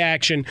side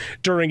action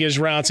during his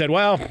round, said,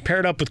 well,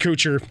 paired up with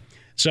Kuchar,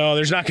 so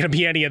there's not going to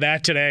be any of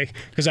that today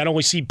because I'd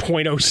only see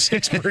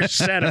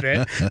 0.06% of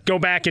it. Go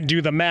back and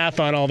do the math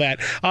on all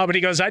that. But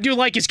he goes, I do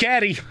like his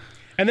caddy.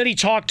 And then he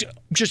talked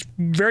just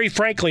very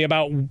frankly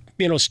about,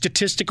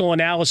 statistical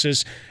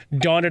analysis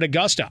done at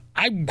Augusta.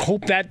 I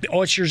hope that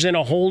ushers in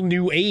a whole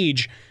new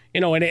age.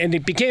 And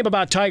it became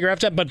about Tiger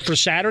after that. But for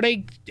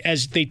Saturday,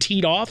 as they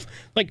teed off,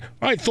 all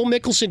right, Phil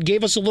Mickelson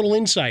gave us a little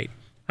insight.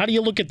 How do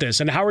you look at this?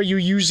 And how are you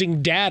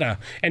using data?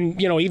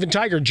 And, even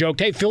Tiger joked,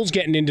 hey, Phil's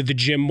getting into the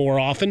gym more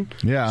often.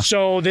 Yeah.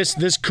 So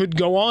this could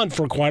go on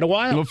for quite a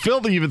while. Well,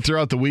 Phil, even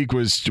throughout the week,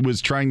 was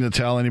trying to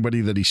tell anybody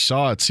that he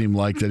saw, it seemed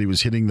like, that he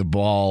was hitting the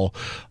ball,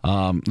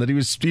 that he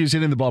was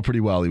hitting the ball pretty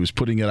well. He was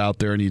putting it out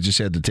there, and he just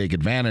had to take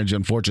advantage.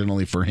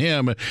 Unfortunately for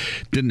him, it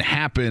didn't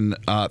happen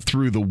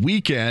through the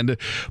weekend.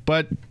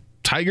 But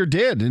Tiger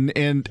did.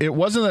 And it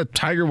wasn't that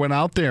Tiger went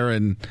out there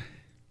and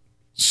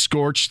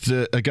scorched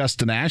the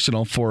Augusta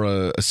National for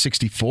a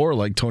 64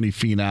 like Tony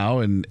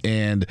Finau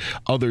and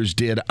others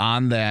did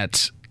on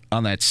that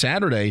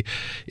Saturday.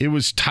 It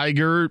was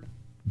Tiger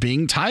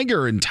being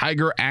Tiger, and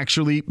Tiger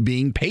actually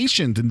being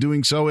patient and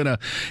doing so in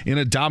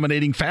a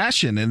dominating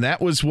fashion. And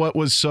that was what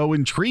was so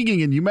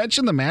intriguing. And you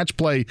mentioned the match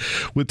play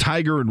with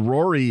Tiger and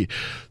Rory.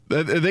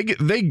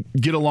 They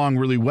get along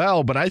really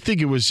well, but I think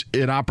it was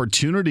an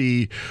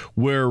opportunity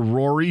where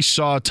Rory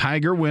saw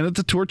Tiger win at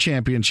the Tour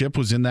Championship,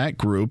 was in that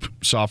group,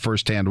 saw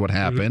firsthand what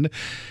happened,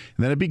 and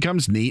then it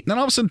becomes neat. And then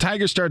all of a sudden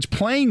Tiger starts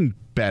playing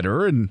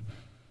better, and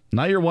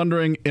now you're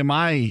wondering,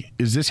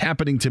 is this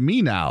happening to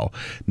me now?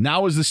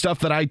 Now is the stuff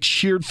that I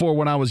cheered for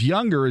when I was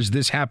younger, is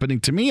this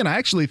happening to me? And I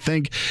actually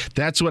think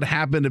that's what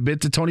happened a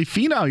bit to Tony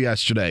Finau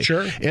yesterday.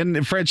 Sure.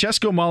 And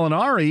Francesco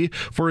Molinari,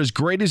 for as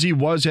great as he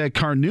was at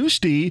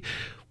Carnoustie,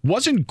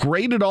 wasn't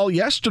great at all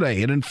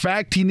yesterday. And in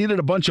fact, he needed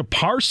a bunch of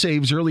par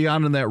saves early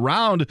on in that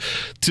round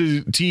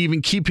to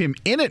even keep him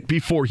in it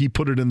before he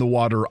put it in the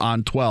water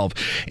on 12.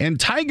 And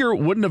Tiger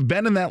wouldn't have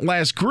been in that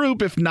last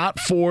group if not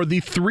for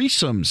the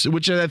threesomes,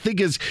 which I think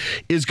is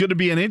going to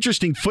be an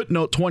interesting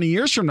footnote 20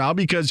 years from now,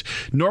 because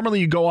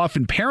normally you go off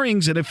in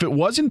pairings, and if it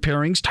was in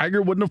pairings,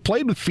 Tiger wouldn't have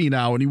played with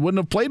Finau and he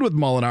wouldn't have played with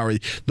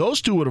Molinari.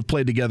 Those two would have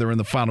played together in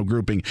the final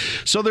grouping.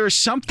 So there's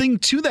something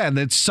to that, and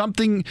it's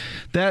something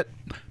that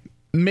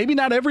maybe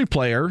not every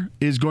player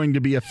is going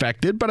to be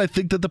affected, but I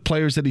think that the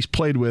players that he's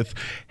played with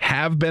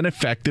have been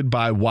affected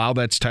by, wow,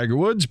 that's Tiger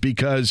Woods,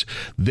 because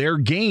their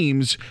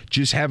games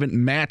just haven't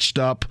matched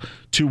up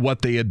to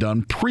what they had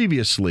done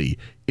previously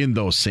in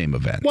those same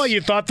events. Well,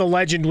 you thought the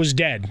legend was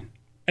dead,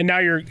 and now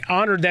you're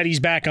honored that he's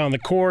back on the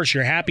course.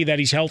 You're happy that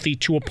he's healthy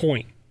to a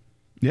point.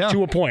 Yeah.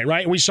 To a point,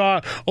 right? We saw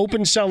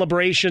open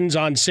celebrations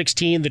on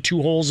 16, the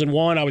 2 holes in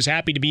 1. I was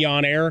happy to be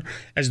on air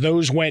as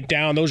those went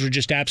down. Those were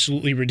just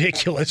absolutely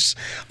ridiculous.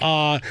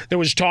 There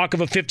was talk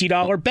of a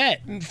 $50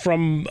 bet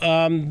from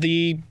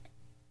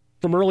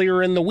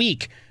earlier in the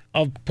week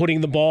of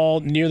putting the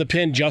ball near the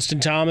pin, Justin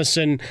Thomas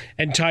and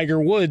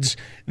Tiger Woods,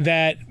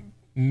 that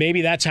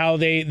maybe that's how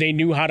they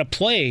knew how to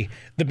play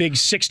the big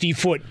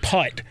 60-foot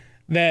putt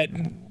that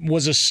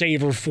was a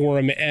saver for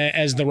him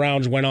as the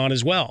rounds went on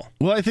as well.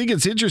 Well, I think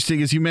it's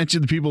interesting, as you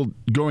mentioned, the people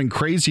going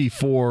crazy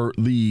for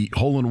the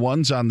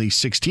hole-in-ones on the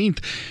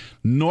 16th.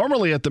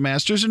 Normally at the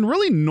Masters, and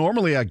really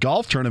normally at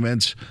golf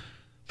tournaments,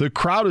 the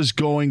crowd is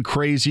going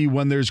crazy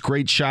when there's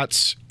great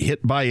shots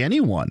hit by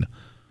anyone.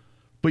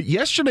 But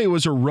yesterday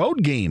was a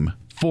road game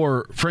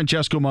for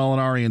Francesco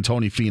Molinari and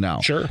Tony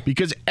Finau. Sure.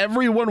 Because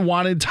everyone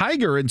wanted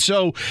Tiger. And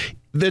so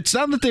it's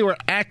not that they were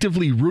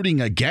actively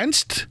rooting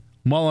against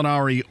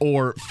Molinari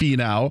or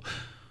Finau,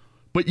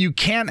 but you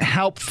can't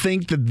help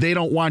think that they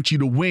don't want you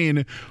to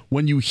win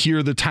when you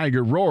hear the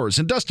Tiger roars.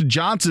 And Dustin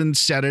Johnson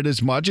said it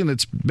as much, and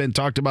it's been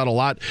talked about a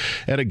lot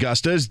at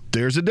Augusta, is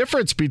there's a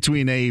difference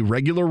between a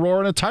regular roar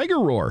and a Tiger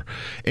roar.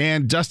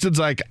 And Dustin's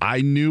like,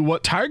 I knew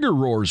what Tiger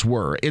roars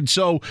were. And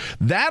so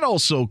that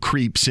also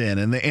creeps in.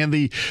 And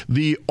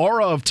the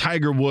aura of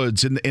Tiger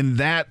Woods and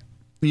that,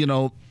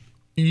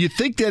 you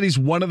think that he's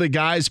one of the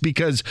guys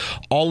because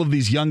all of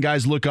these young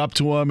guys look up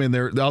to him and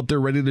they're out there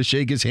ready to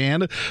shake his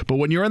hand. But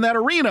when you're in that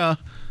arena,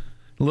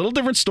 a little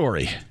different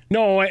story.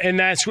 No, and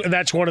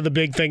that's one of the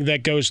big things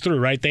that goes through,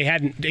 right? They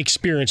hadn't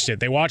experienced it.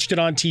 They watched it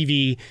on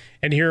TV,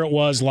 and here it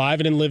was live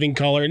and in living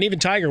color. And even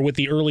Tiger, with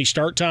the early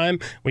start time,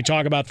 we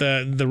talk about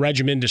the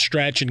regimen to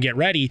stretch and get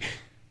ready,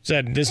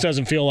 said, this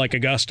doesn't feel like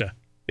Augusta.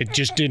 It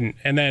just didn't.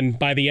 And then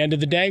by the end of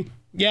the day,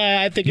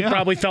 I think it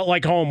probably felt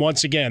like home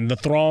once again. The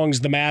throngs,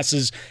 the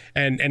masses,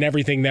 and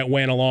everything that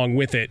went along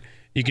with it.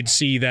 You could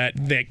see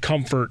that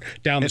comfort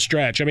down the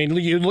stretch. I mean,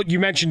 you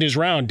mentioned his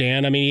round,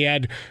 Dan. I mean, he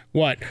had,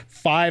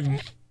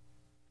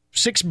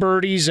 6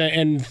 birdies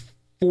and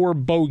 4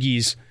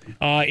 bogeys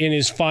in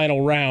his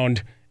final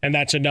round, and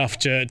that's enough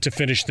to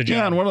finish the job.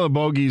 Yeah, and one of the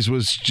bogeys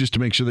was just to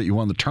make sure that you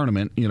won the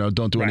tournament.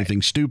 Don't do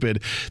anything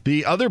stupid.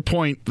 The other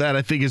point that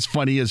I think is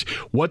funny is,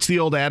 what's the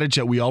old adage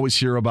that we always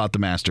hear about the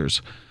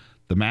Masters?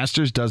 The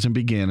Masters doesn't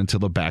begin until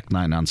the back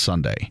nine on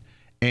Sunday.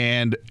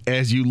 And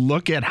as you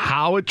look at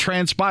how it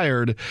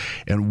transpired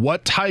and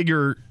what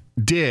Tiger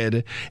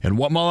did and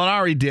what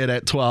Molinari did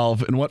at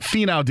 12 and what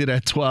Finau did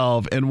at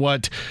 12 and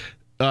what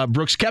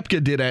Brooks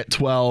Koepka did at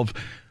 12,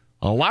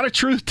 a lot of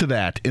truth to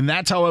that. And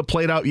that's how it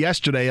played out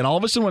yesterday. And all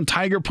of a sudden when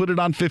Tiger put it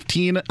on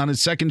 15 on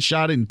his second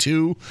shot in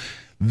 2,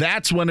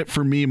 that's when it,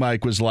 for me,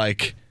 Mike, was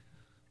like,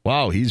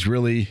 wow, he's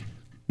really...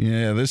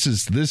 Yeah, this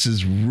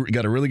is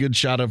got a really good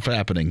shot of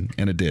happening,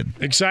 and it did.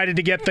 Excited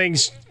to get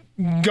things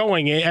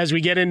going as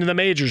we get into the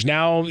majors.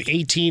 Now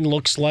 18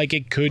 looks like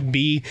it could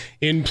be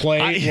in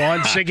play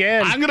once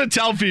again. I'm going to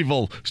tell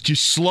people,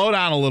 just slow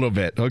down a little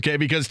bit, okay?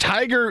 Because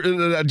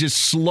Tiger, just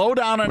slow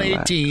down on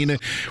 18.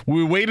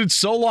 We waited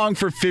so long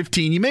for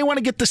 15. You may want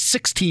to get the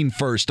 16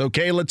 first,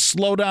 okay? Let's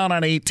slow down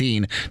on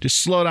 18. Just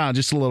slow down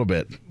just a little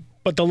bit.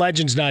 But the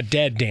legend's not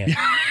dead, Dan.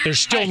 There's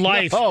still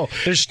life.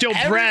 There's still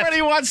breath.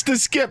 Everybody wants to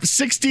skip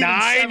 16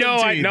 and 17.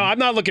 I know. I'm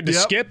not looking to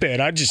skip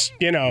it. I just,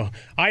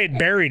 I had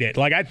buried it.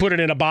 Like, I'd put it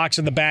in a box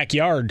in the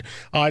backyard.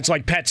 It's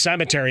like Pet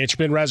Cemetery. It's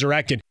been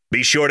resurrected.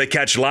 Be sure to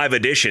catch live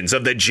editions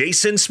of The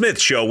Jason Smith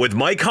Show with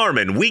Mike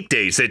Harmon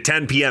weekdays at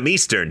 10 p.m.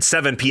 Eastern,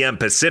 7 p.m.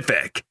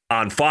 Pacific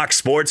on Fox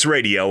Sports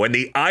Radio and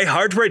the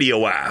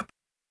iHeartRadio app.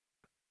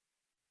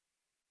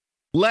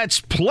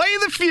 Let's play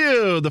the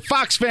feud. The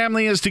Fox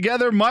family is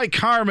together. Mike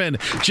Harmon,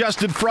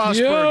 Justin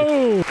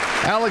Frostberg,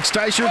 Alex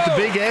Teichert, the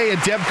Big A,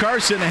 and Deb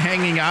Carson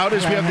hanging out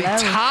as we have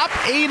the top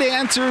 8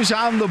 answers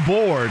on the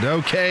board.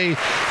 Okay,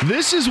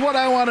 this is what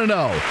I want to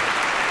know.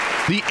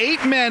 The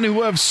 8 men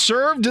who have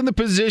served in the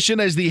position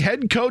as the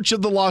head coach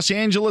of the Los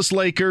Angeles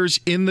Lakers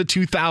in the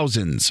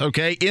 2000s,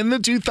 okay? In the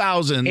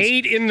 2000s.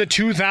 8 in the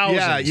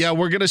 2000s. Yeah,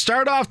 we're going to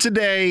start off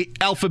today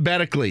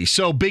alphabetically.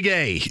 So, Big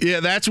A. Yeah,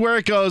 that's where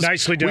it goes.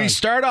 Nicely done. We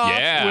start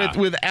off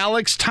with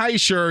Alex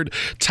Teichert.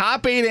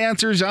 Top 8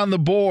 answers on the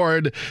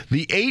board.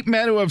 The 8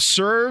 men who have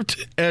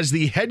served as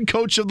the head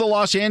coach of the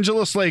Los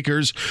Angeles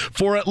Lakers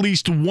for at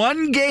least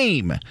one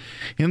game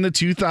in the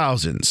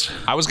 2000s.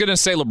 I was going to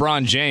say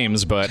LeBron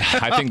James, but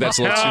I think that's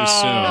a little too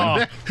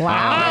soon.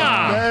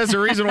 Wow. That's the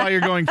reason why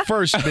you're going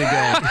first, Big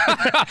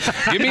A.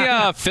 Give me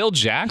Phil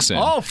Jackson.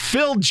 Oh,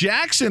 Phil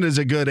Jackson is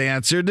a good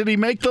answer. Did he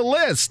make the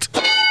list?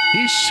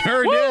 He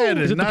sure did.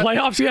 Is it the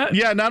playoffs yet?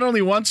 Yeah, not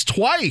only once,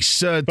 twice.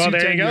 There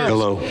you go.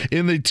 Hello.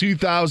 In the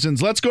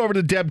 2000s. Let's go over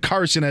to Deb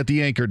Carson at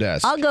the anchor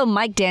desk. I'll go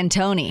Mike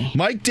D'Antoni.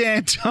 Mike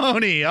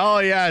D'Antoni. Oh,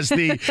 yes.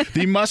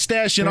 The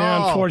mustache and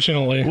all.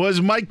 Unfortunately. Was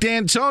Mike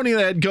D'Antoni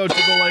the head coach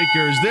of the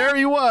Lakers. There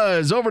he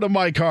was. Over to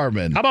Mike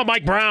Harmon. How about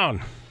Mike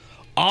Brown?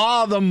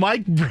 The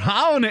Mike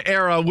Brown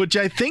era, which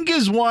I think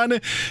is one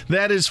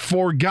that is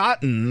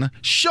forgotten.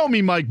 Show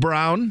me Mike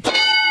Brown.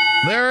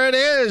 There it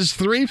is,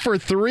 3 for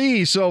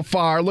 3 so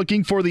far,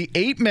 looking for the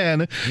 8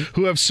 men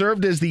who have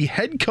served as the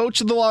head coach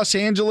of the Los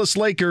Angeles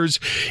Lakers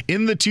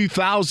in the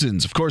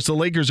 2000s. Of course, the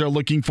Lakers are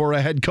looking for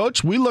a head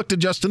coach. We look to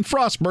Justin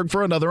Frostberg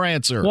for another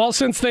answer. Well,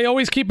 since they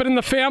always keep it in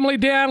the family,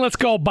 Dan, let's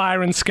go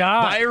Byron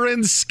Scott.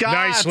 Byron Scott.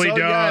 Nicely done.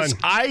 Yes,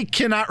 I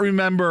cannot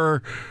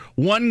remember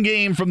one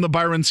game from the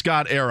Byron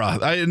Scott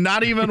era.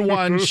 Not even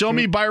one. Show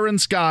me Byron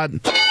Scott.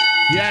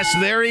 Yes,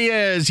 there he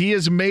is. He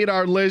has made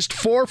our list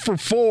 4 for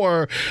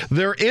 4.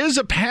 There is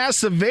a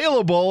pass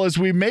available as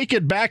we make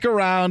it back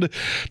around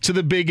to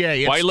the Big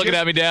A. Why are you looking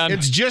at me, Dan?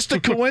 It's just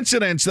a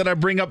coincidence that I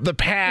bring up the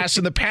pass,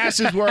 and the pass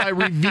is where I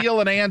reveal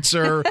an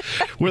answer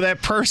with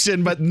that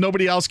person, but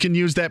nobody else can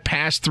use that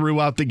pass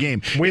throughout the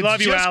game. We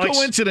love you, Alex.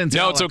 Coincidence,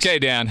 No, Alex. it's okay,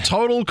 Dan.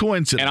 Total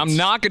coincidence. And I'm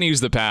not going to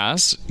use the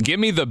pass. Give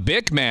me the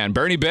Bick man,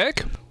 Bernie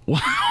Bick.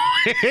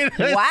 Wait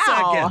a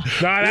Wow.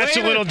 second. No, that's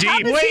a little deep. How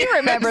does he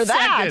remember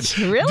that?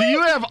 Second. Really? Do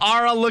you have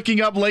Ara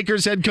looking up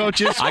Lakers head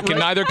coaches? I can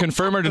neither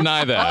confirm or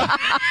deny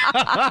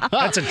that.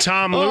 That's a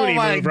Tom Looney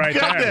move right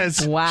goodness.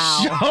 there.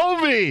 Wow. Show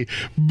me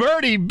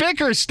Bernie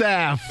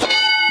Bickerstaff.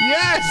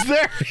 Yes,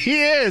 there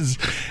he is.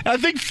 I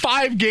think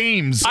 5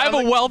 games. I have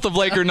a wealth of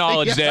Laker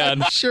knowledge,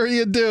 Dan. I'm sure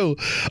you do.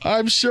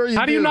 I'm sure you do.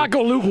 How do you not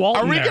go Luke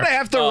Walton Are we there? going to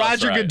have to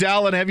Roger sorry.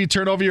 Goodell and have you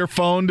turn over your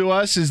phone to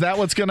us? Is that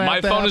what's going to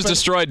happen? My phone is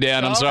destroyed,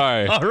 Dan. I'm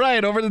sorry. All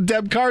right, over to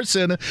Deb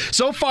Carson.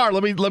 So far,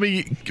 let me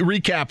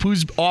recap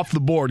who's off the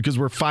board because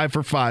we're 5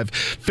 for 5.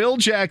 Phil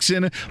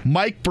Jackson,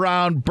 Mike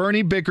Brown,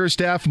 Bernie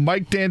Bickerstaff,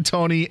 Mike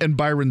D'Antoni, and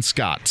Byron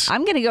Scott.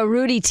 I'm going to go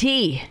Rudy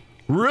T.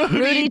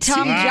 Rudy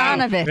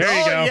Tomjanovich. There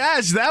you go.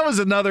 Yes, that was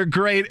another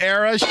great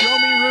era. Show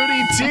me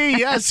Rudy T.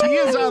 Yes, he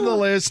is on the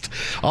list.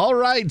 All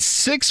right,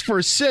 6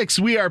 for 6.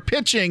 We are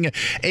pitching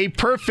a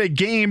perfect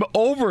game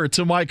over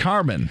to Mike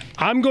Harmon.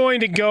 I'm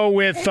going to go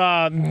with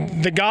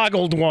the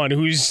goggled one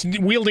who's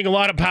wielding a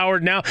lot of power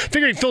now.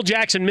 Figuring Phil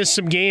Jackson missed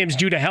some games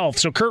due to health.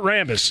 So Kurt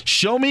Rambis.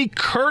 Show me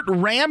Kurt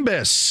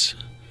Rambis.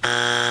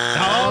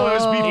 Oh, it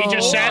was before. He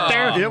just sat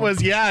there? It was,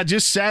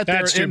 just sat there.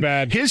 That's too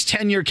bad. His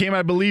tenure came,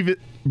 I believe,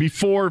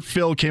 before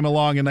Phil came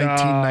along in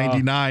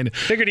 1999.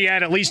 Figured he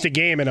had at least a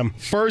game in him.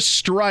 First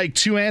strike,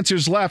 2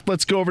 answers left.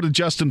 Let's go over to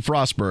Justin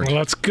Frostberg.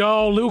 Let's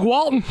go, Luke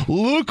Walton.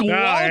 Luke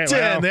Walton.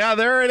 Well. Yeah,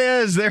 there it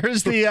is.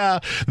 There's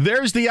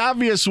the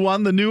obvious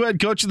one, the new head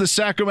coach of the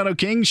Sacramento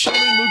Kings. Show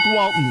me Luke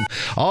Walton.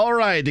 All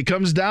right, it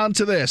comes down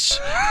to this.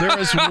 There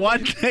is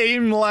one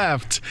game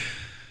left.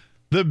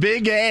 The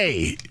Big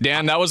A.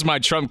 Dan, that was my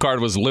trump card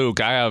was Luke.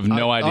 I have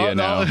no idea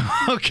now.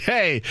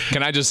 Okay.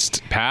 Can I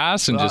just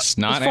pass and just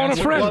not phone a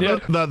answer?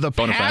 friend, Well, the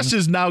Phone a pass friend?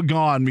 is now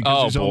gone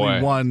because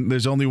Oh,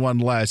 there's only one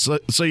less.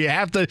 So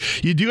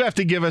you do have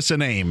to give us a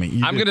name.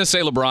 I'm going to say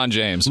LeBron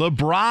James.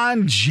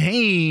 LeBron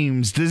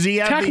James. Does he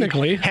have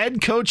Technically. the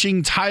head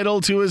coaching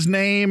title to his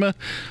name? No.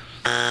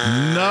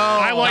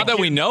 Not that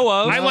we know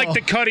of. I like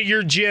the cut of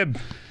your jib.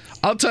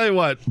 I'll tell you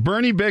what,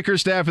 Bernie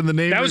Bickerstaff and the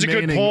name That was a good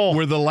remaining poll.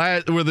 were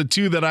the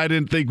two that I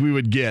didn't think we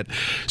would get.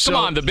 So,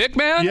 Come on, the big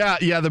man?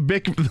 Yeah, the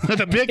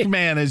big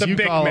man, as The you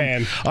big call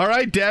man. him. All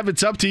right, Deb,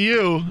 it's up to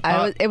you.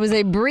 It was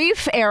a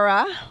brief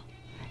era.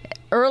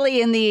 Early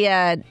in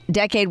the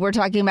decade we're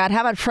talking about. How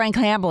about Frank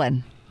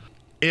Hamblin?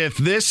 If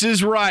this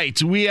is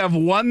right, we have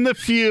won the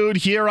feud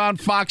here on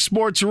Fox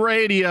Sports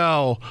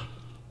Radio.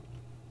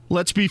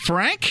 Let's be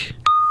frank.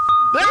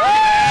 There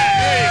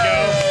you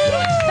go.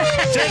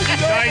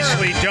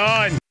 Nicely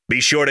done.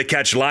 Be sure to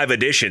catch live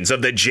editions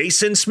of The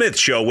Jason Smith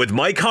Show with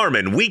Mike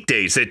Harmon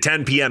weekdays at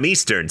 10 p.m.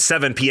 Eastern,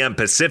 7 p.m.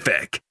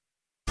 Pacific.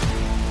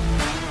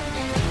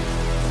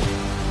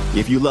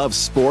 If you love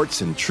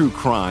sports and true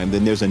crime,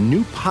 then there's a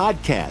new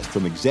podcast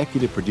from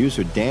executive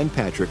producer Dan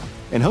Patrick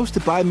and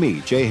hosted by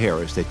me, Jay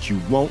Harris, that you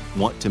won't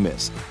want to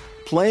miss.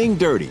 Playing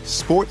Dirty: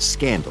 Sports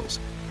Scandals.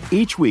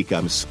 Each week,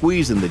 I'm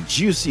squeezing the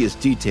juiciest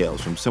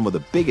details from some of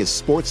the biggest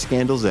sports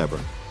scandals ever.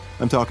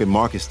 I'm talking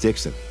Marcus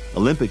Dixon,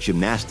 Olympic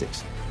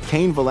gymnastics,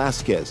 Cain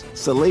Velasquez,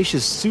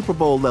 salacious Super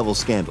Bowl-level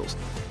scandals.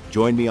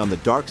 Join me on the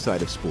dark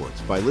side of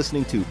sports by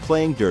listening to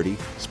Playing Dirty: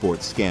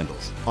 Sports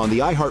Scandals on the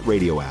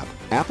iHeartRadio app,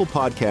 Apple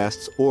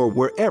Podcasts, or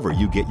wherever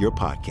you get your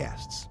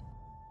podcasts.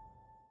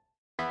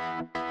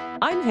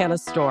 I'm Hannah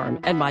Storm,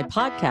 and my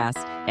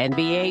podcast,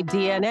 NBA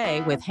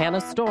DNA with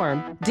Hannah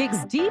Storm,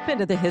 digs deep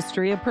into the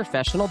history of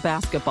professional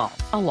basketball,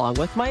 along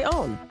with my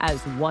own, as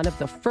one of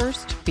the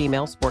first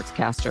female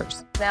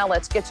sportscasters. Now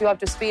let's get you up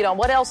to speed on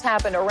what else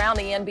happened around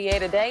the NBA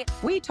today.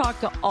 We talk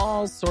to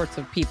all sorts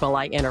of people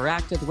I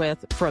interacted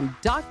with, from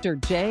Dr.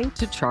 J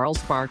to Charles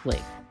Barkley,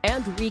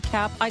 and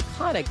recap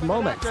iconic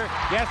moments.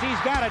 Yes, he's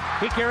got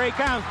it. Here he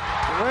comes.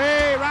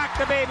 Way rock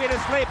the baby to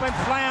sleep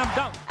and slam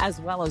dunk.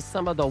 As well as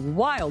some of the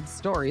wild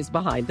stories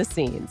behind the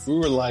scenes. We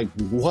were like,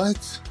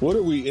 what? What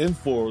are we in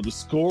for? The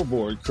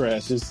scoreboard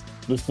crashes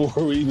before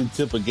we even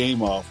tip a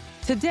game off.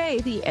 Today,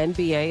 the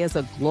NBA is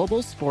a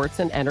global sports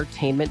and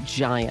entertainment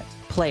giant.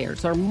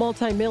 Players are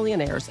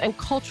multimillionaires and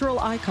cultural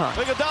icons.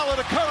 Iguodala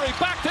to Curry,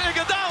 back to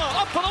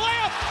Iguodala, up for the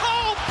layup.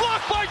 Oh,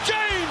 blocked by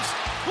James.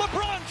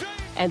 LeBron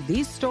James. And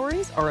these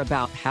stories are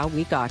about how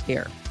we got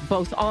here,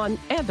 both on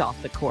and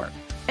off the court.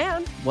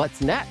 And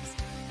what's next?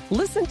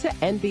 Listen to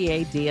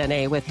NBA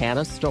DNA with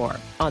Hannah Storm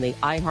on the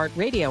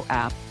iHeartRadio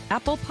app,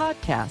 Apple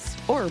Podcasts,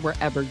 or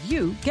wherever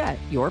you get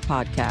your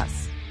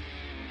podcasts.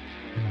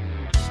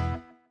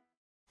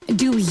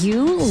 Do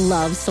you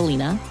love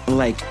Selena?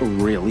 Like,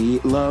 really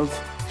love?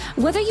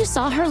 Whether you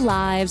saw her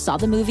live, saw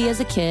the movie as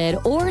a kid,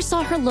 or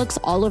saw her looks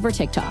all over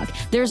TikTok,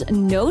 there's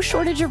no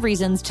shortage of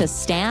reasons to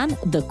stan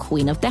the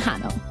Queen of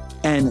Tejano.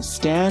 And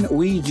Stan,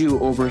 we do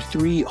over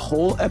 3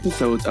 whole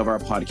episodes of our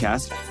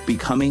podcast,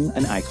 Becoming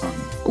an Icon.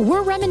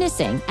 We're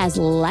reminiscing as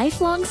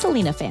lifelong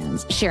Selena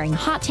fans, sharing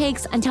hot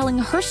takes and telling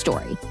her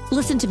story.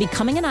 Listen to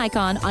Becoming an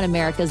Icon on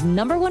America's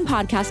 #1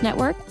 podcast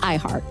network,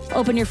 iHeart.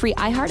 Open your free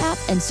iHeart app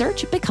and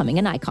search Becoming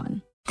an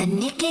Icon. The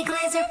Nikki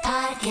Glazer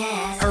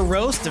Podcast. Her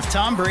roast of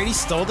Tom Brady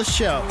stole the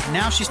show.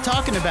 Now she's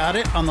talking about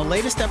it on the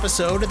latest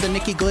episode of the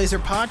Nikki Glazer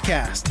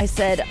Podcast. I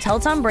said, tell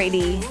Tom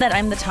Brady that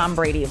I'm the Tom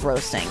Brady of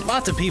roasting.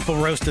 Lots of people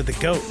roasted the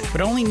GOAT,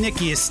 but only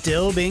Nikki is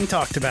still being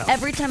talked about.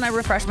 Every time I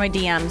refresh my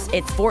DMs,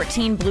 it's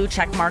 14 blue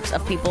check marks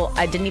of people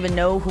I didn't even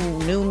know who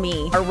knew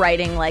me are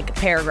writing like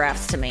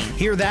paragraphs to me.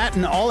 Hear that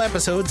in all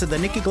episodes of the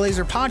Nikki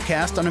Glazer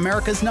Podcast on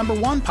America's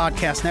 #1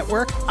 podcast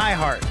network,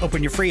 iHeart.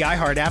 Open your free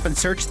iHeart app and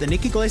search the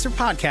Nikki Glazer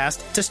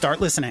Podcast to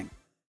start listening.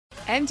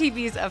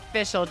 MTV's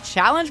official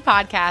Challenge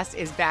podcast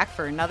is back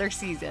for another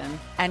season.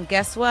 And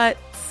guess what?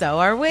 So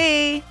are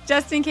we.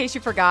 Just in case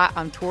you forgot,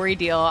 I'm Tori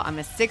Deal. I'm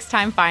a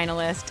 6-time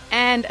finalist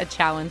and a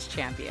Challenge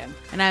champion.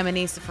 And I'm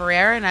Anissa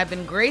Ferreira, and I've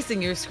been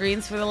gracing your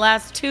screens for the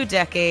last 2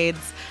 decades.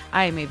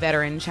 I am a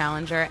veteran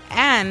challenger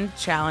and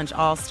Challenge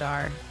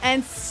All-Star.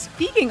 And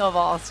speaking of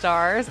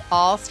All-Stars,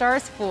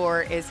 All-Stars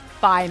 4 is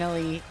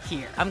finally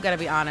here. I'm going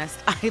to be honest.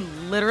 I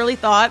literally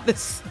thought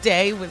this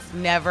day was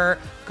never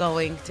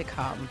going to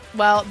come.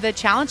 Well, the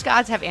Challenge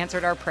gods have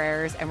answered our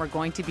prayers, and we're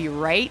going to be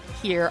right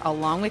here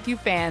along with you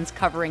fans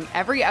covering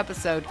every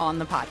episode on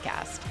the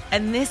podcast.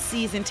 And this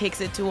season takes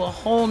it to a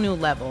whole new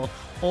level.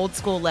 Old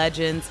school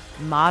legends,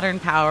 modern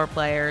power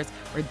players,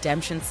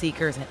 redemption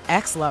seekers, and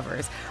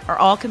ex-lovers are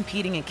all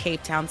competing in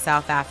Cape Town,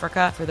 South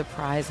Africa for the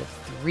prize of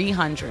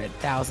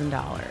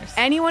 $300,000.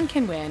 Anyone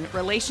can win,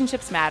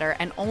 relationships matter,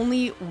 and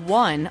only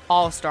one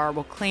All-Star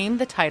will claim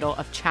the title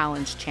of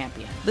Challenge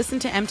champion. Listen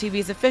to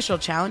MTV's official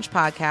Challenge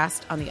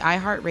podcast on the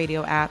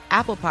iHeartRadio app,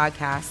 Apple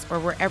Podcasts, or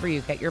wherever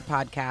you get your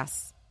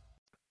podcasts.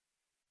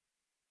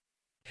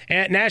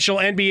 At National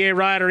NBA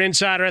Writer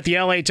Insider at the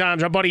LA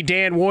Times, our buddy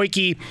Dan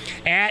Woike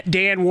at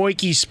Dan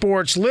Woike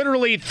Sports,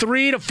 literally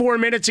 3 to 4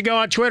 minutes ago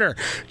on Twitter,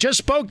 just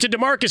spoke to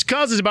DeMarcus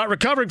Cousins about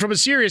recovering from a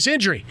serious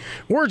injury.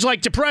 Words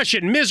like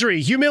depression,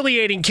 misery,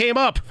 humiliating came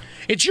up.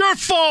 It's your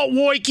fault,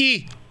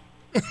 Woike.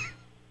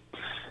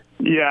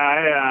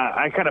 Yeah,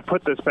 I kind of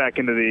put this back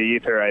into the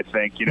ether, I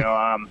think.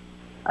 I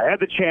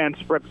had the chance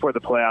right before the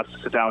playoffs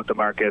to sit down with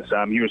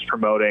DeMarcus. He was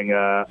promoting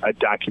a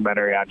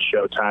documentary on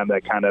Showtime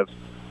that kind of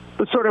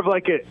was sort of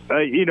like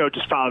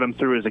just followed him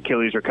through his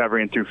Achilles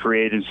recovery and through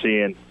free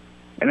agency. And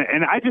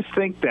I just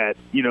think that,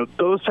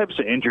 those types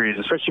of injuries,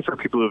 especially for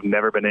people who've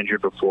never been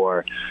injured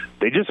before,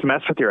 they just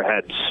mess with your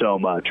head so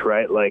much,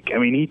 right?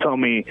 He told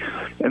me,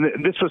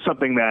 and this was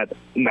something that,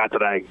 not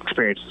that I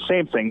experienced the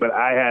same thing, but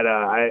I had,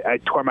 I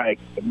tore my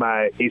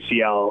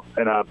ACL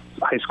in a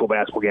high school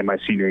basketball game my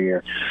senior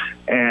year.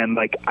 And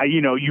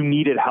you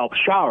needed help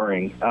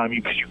showering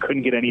because you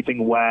couldn't get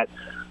anything wet.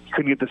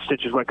 Couldn't get the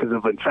stitches wet because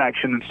of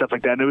infection and stuff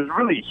like that. And it was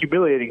really a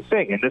humiliating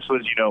thing. And this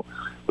was,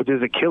 with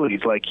his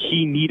Achilles,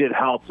 he needed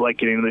help,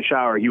 getting in the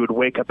shower. He would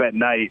wake up at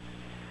night,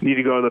 need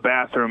to go to the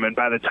bathroom, and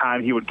by the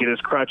time he would get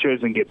his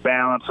crutches and get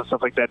balance and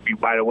stuff like that, be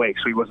wide awake,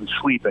 so he wasn't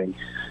sleeping.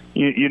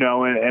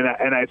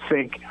 And I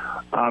think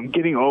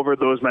getting over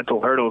those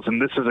mental hurdles,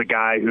 and this is a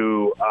guy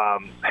who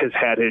has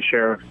had his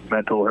share of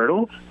mental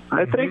hurdles,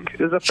 I think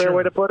is a fair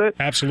way to put it.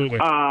 Absolutely.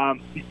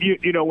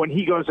 When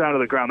he goes down to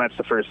the ground, that's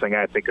the first thing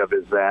I think of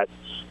is that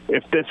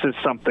if this is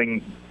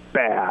something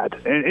bad,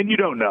 and you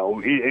don't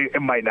know,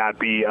 it might not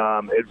be,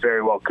 it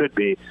very well could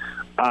be,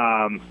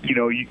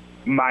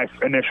 my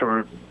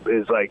initial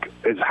is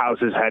how's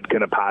his head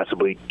going to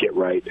possibly get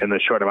right in the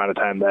short amount of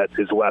time that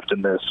is left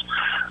in this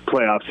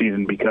playoff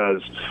season,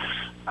 because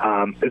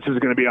this is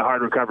going to be a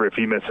hard recovery if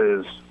he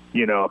misses,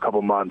 a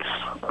couple months,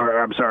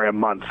 a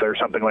month or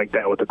something like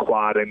that with the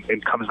quad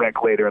and comes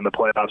back later in the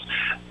playoffs.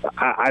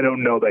 I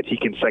don't know that he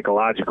can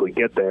psychologically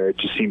get there. It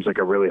just seems like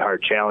a really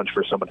hard challenge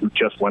for someone who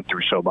just went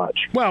through so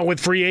much. Well, with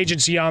free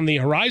agency on the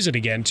horizon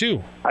again,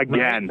 too.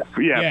 Again,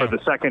 right? Yeah, for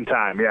the second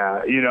time,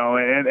 yeah.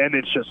 And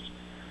it's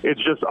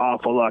just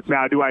awful luck.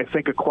 Now, do I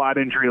think a quad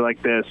injury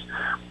like this,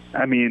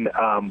 I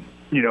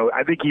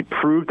think he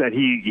proved that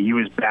he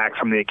was back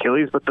from the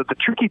Achilles, but the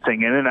tricky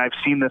thing, and I've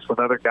seen this with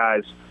other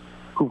guys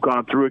who've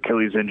gone through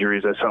Achilles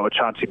injuries. I saw with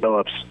Chauncey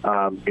Billups,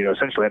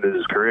 essentially ended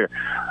his career,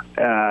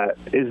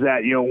 is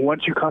that,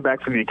 once you come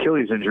back from the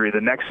Achilles injury,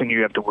 the next thing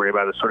you have to worry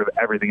about is sort of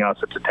everything else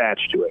that's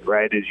attached to it,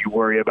 right? Is you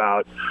worry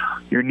about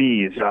your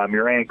knees,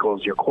 your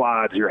ankles, your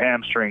quads, your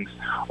hamstrings,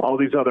 all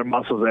these other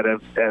muscles that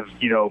have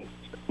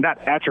not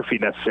atrophy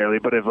necessarily,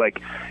 but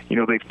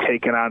they've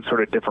taken on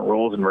sort of different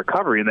roles in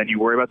recovery. And then you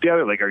worry about the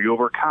other, are you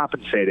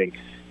overcompensating?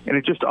 And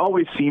it just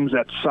always seems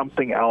that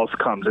something else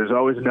comes. There's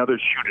always another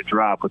shoe to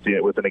drop with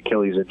an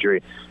Achilles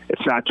injury.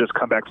 It's not just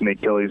come back from the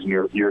Achilles and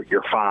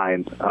you're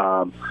fine.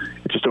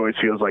 It just always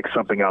feels like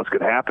something else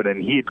could happen,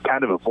 and he had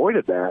kind of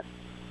avoided that.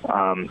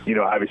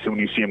 Obviously when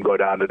you see him go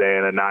down today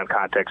in a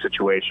non-contact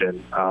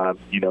situation,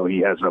 he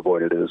hasn't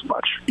avoided it as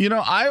much.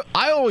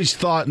 I always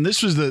thought, and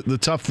this was the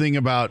tough thing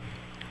about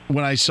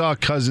when I saw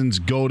Cousins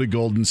go to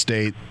Golden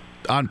State,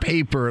 on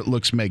paper it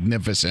looks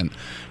magnificent,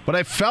 but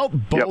I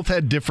felt both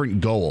had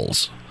different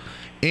goals.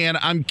 And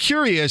I'm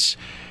curious,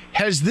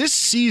 has this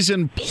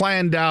season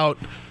planned out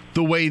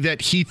the way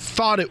that he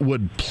thought it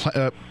would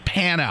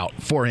pan out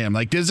for him?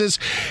 Like, has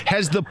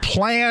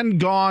everything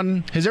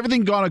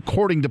gone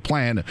according to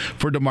plan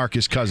for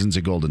DeMarcus Cousins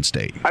at Golden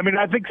State? I mean,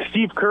 I think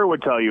Steve Kerr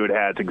would tell you it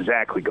has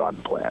exactly gone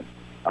to plan.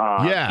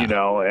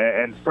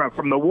 And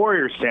from the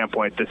Warriors'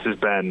 standpoint, this has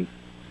been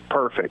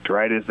perfect,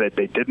 right? Is that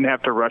they didn't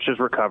have to rush his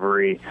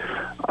recovery.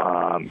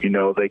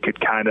 They could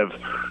kind of,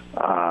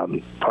 I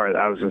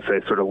was going to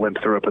say sort of limp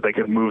through it, but they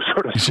could move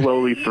sort of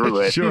slowly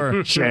through it.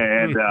 Sure.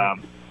 And,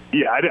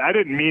 I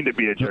didn't mean to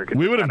be a jerk.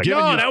 We would have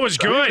given you. That was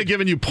good. We would have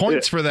given you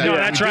points for that. No,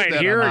 that's right.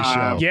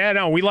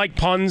 We like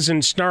puns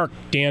and snark,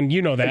 Dan.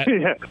 You know that.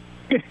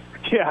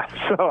 Yeah,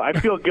 so I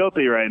feel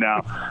guilty right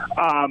now.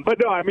 But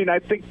no, I mean, I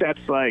think that's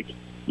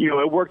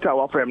it worked out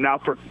well for him. Now,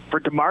 for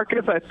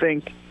DeMarcus, I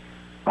think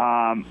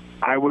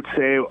I would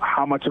say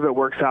how much of it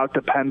works out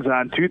depends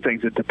on two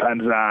things. It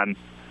depends on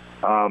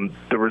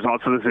the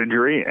results of this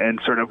injury and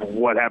sort of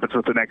what happens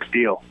with the next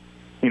deal.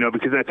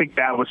 Because I think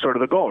that was sort of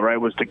the goal, right,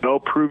 was to go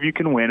prove you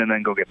can win and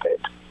then go get paid.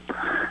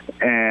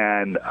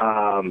 And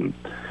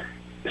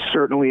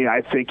certainly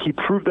I think he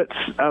proved that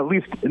at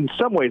least in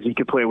some ways he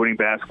could play winning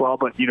basketball.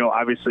 But,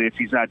 obviously if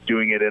he's not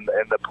doing it in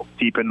the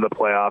deep into the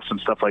playoffs and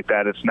stuff like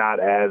that, it's not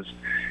as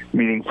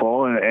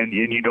meaningful. And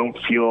you don't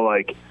feel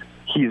like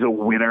he's a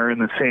winner in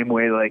the same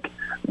way like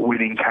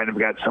winning kind of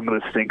got some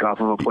of the stink off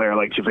of a player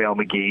like JaVale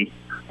McGee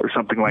or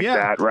something like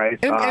that, right?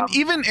 And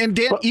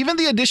Dan, even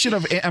the addition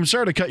of, I'm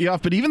sorry to cut you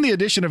off, but even the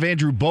addition of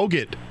Andrew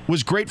Bogut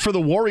was great for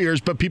the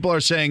Warriors, but people are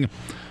saying,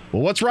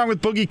 well, what's wrong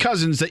with Boogie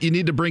Cousins that you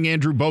need to bring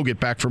Andrew Bogut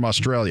back from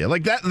Australia?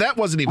 Like that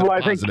wasn't even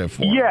a positive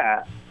for him.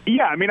 Yeah.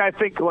 I mean, I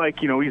think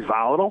he's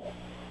volatile,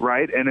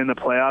 right? And in the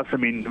playoffs, I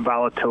mean,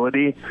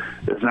 volatility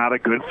is not a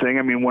good thing.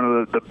 I mean, one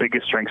of the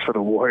biggest strengths for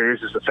the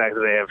Warriors is the fact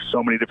that they have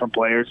so many different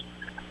players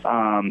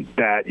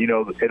that,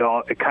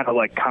 it kind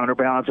of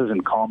counterbalances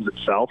and calms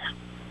itself.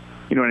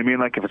 You know what I mean?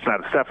 Like if it's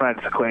not a Steph night,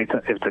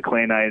 it's a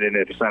Clay night, and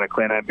if it's not a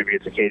Clay night, maybe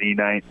it's a KD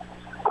night.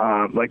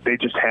 They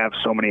just have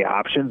so many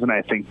options, and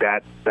I think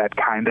that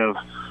kind of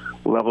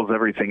levels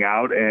everything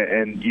out.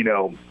 And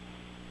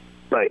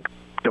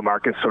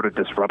DeMarcus sort of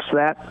disrupts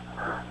that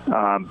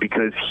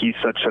because he's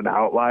such an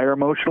outlier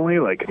emotionally.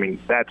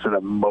 That's an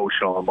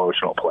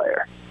emotional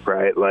player,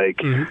 right?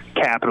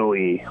 Capital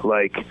E,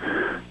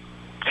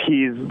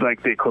 he's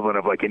like the equivalent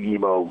of an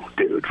emo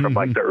dude from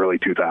the early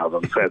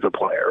 2000s as a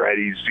player, right?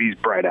 He's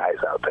bright eyes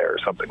out there or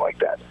something like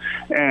that.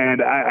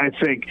 And I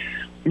think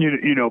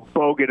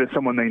Bogut is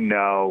someone they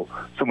know,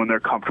 someone they're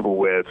comfortable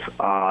with,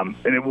 and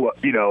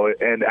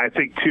I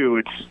think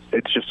too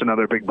it's just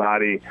another big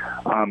body.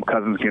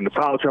 Cousins get into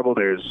foul trouble.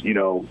 There's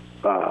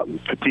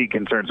fatigue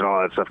concerns and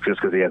all that stuff just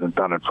because he hasn't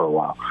done it for a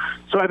while.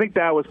 So I think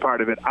that was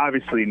part of it.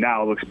 Obviously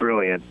now it looks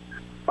brilliant.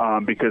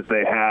 Because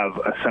they have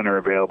a center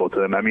available to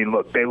them. I mean,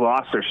 look, they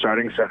lost their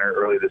starting center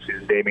early this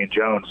season. Damian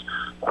Jones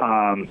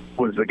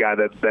was the guy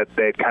that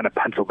they kind of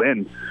penciled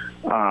in,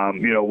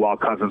 while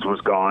Cousins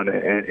was gone.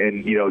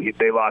 And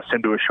they lost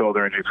him to a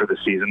shoulder injury for the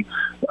season.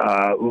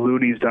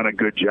 Looney's done a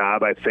good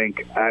job. I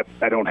think,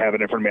 I don't have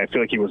it in front of me. I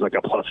feel like he was like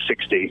a plus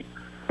 60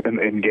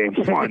 in game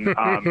one.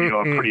 A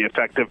pretty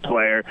effective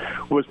player.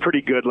 Was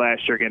pretty good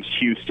last year against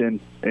Houston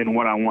in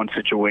one-on-one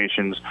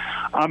situations.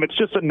 It's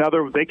just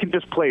they can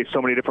just play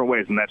so many different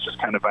ways, and that's just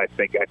kind of, I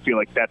feel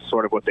like that's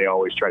sort of what they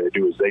always try to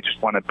do, is they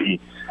just want to be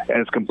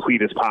as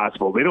complete as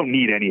possible. They don't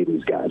need any of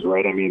these guys,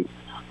 right? I mean,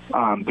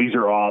 these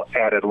are all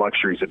added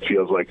luxuries, it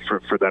feels like,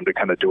 for them to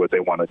kind of do what they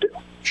want to do.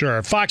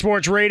 Sure. Fox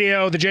Sports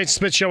Radio, the Jason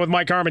Smith Show with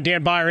Mike Harmon,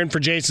 Dan Byer in for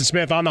Jason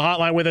Smith. On the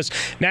hotline with us,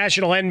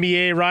 national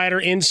NBA writer,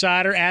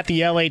 insider at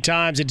the LA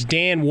Times. It's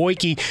Dan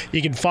Wojcicki.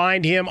 You can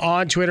find him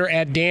on Twitter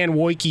at Dan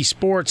Wojcicki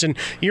Sports. And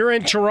you're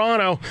in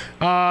Toronto.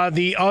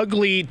 The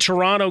ugly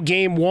Toronto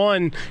Game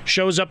 1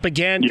 shows up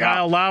again. Yeah.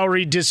 Kyle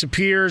Lowry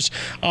disappears.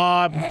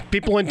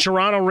 People in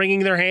Toronto wringing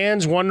their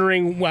hands,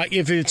 wondering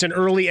if it's an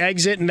early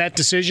exit and that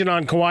decision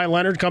on Kawhi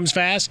Leonard comes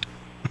fast?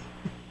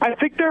 I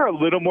think they're a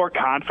little more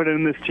confident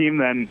in this team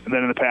than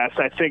in the past.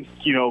 I think,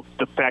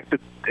 the fact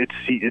that this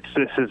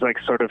is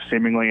sort of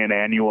seemingly an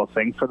annual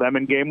thing for them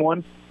in Game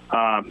 1.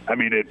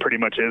 It pretty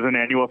much is an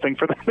annual thing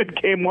for them in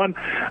Game 1,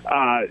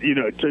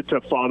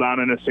 to fall down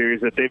in a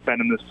series that they've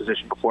been in this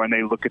position before, and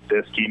they look at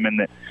this team, and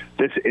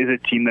this is a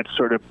team that's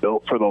sort of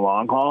built for the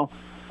long haul.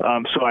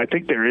 So I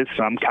think there is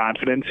some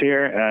confidence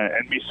here,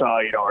 and we saw,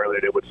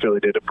 earlier what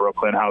Philly did to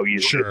Brooklyn, how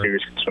easily the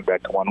series can swing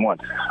back to 1-1.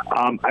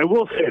 I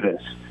will say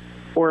this.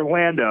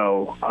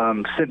 Orlando,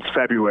 since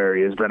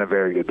February, has been a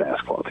very good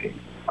basketball team.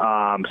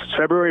 Since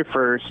February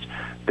 1st,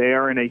 they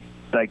are in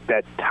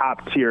that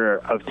top tier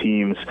of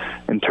teams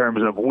in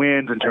terms of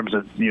wins, in terms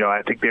of,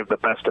 I think they have the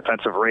best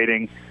defensive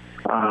rating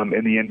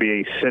in the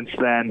NBA since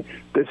then.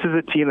 This is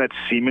a team that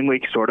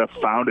seemingly sort of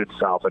found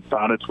itself and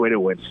found its way to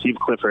win. Steve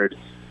Clifford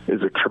is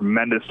a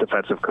tremendous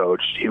defensive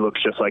coach. He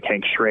looks just like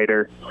Hank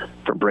Schrader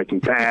from Breaking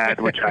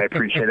Bad, which I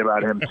appreciate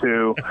about him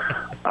too.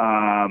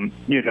 I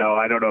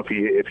don't know if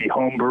he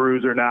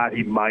homebrews or not.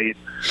 He might,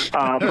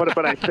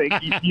 but I think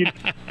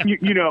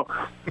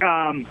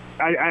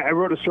I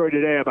wrote a story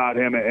today about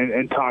him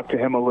and talked to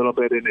him a little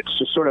bit, and it's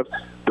just sort of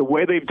the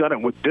way they've done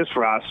it with this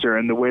roster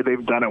and the way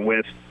they've done it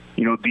with,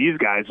 these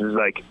guys is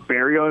like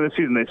very early in the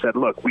season, they said,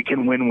 look, we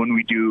can win when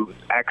we do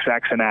X,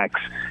 X, and X.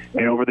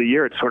 And over the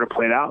year, it's sort of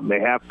played out, and they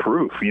have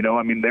proof.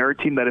 They're a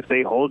team that if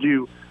they hold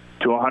you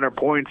to 100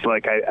 points,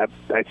 like I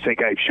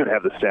think I should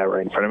have the stat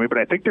right in front of me, but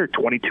I think they're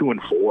 22-4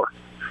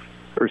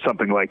 or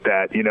something like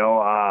that.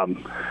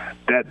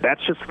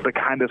 That's just the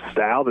kind of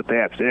style that they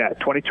have.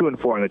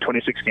 22-4 in the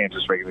 26 games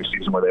this regular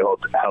season where they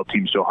held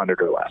teams to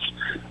 100 or less.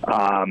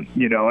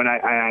 And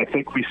I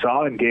think we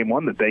saw in game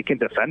one that they can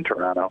defend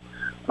Toronto.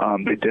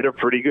 They did a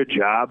pretty good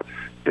job.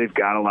 They've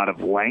got a lot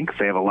of length.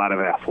 They have a lot of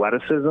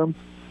athleticism.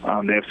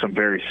 They have some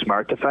very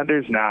smart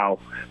defenders. Now,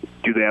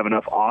 do they have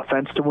enough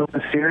offense to win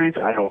the series?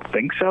 I don't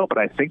think so, but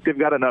I think they've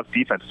got enough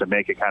defense to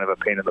make it kind of a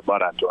pain in the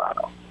butt on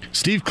Toronto.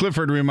 Steve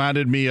Clifford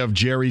reminded me of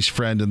Jerry's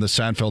friend in the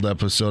Seinfeld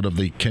episode of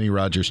the Kenny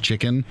Rogers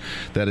Chicken.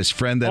 That his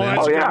friend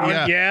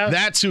that yeah.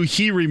 That's who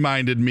he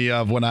reminded me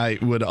of when I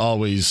would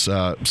always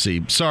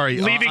see.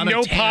 Sorry, leaving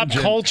no pop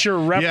culture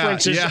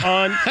references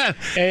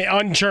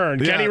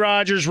unturned. Yeah. Kenny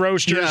Rogers,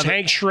 Roasters,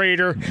 Hank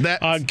Schrader.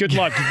 Good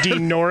luck,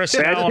 Dean Norris.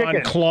 Now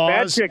on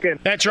Claws. Bad chicken.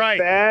 That's right.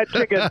 Bad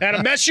chicken.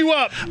 That'll mess you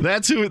up.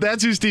 That's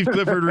who Steve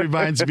Clifford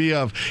reminds me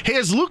of. Hey,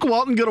 is Luke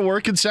Walton going to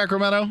work in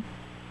Sacramento?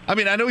 I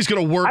mean, I know he's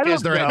going to work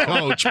as their head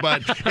coach,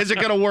 but is it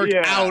going to work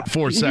out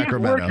for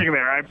Sacramento? He's working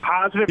there. I'm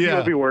positive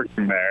he'll be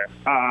working there.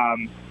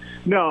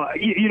 No,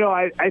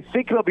 I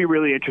think it'll be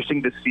really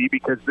interesting to see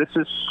because this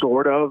is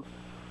sort of,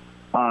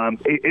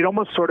 it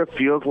almost sort of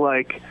feels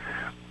like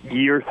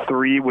year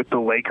 3 with the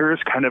Lakers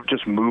kind of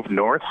just moved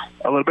north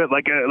a little bit,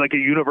 like a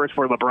universe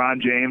where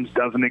LeBron James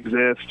doesn't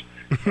exist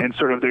and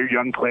sort of their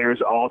young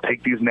players all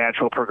take these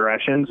natural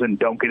progressions and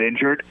don't get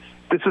injured.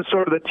 This is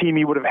sort of the team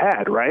you would have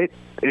had, right?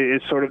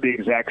 It's sort of the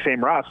exact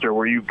same roster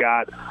where you've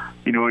got,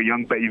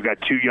 you've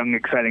got 2 young,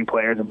 exciting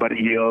players in Buddy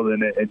Hield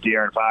and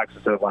De'Aaron Fox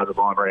instead of Lonzo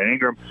Ball and Brandon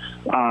Ingram.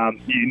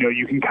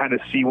 You can kind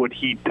of see what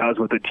he does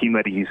with the team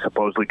that he's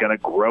supposedly going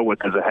to grow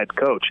with as a head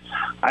coach.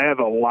 I have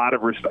a lot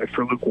of respect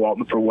for Luke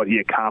Walton for what he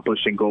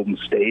accomplished in Golden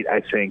State.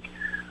 I think,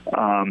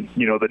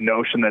 the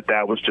notion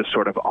that was just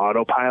sort of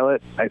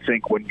autopilot. I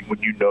think when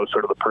you know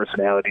sort of the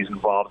personalities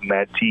involved in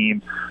that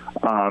team,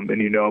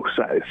 and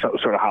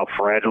sort of how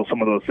fragile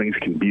some of those things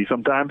can be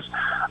sometimes,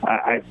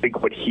 I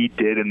think what he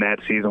did in that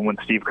season when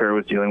Steve Kerr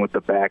was dealing with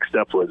the back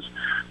stuff was,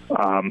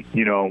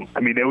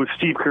 it was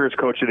Steve Kerr's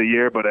coach of the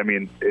year, but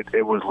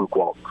it was Luke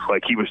Walton.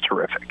 Like, he was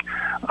terrific.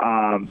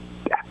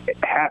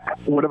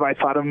 What have I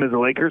thought of him as a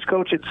Lakers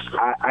coach?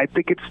 I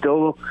think it's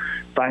still,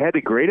 if I had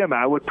to grade him,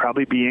 I would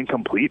probably be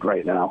incomplete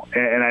right now.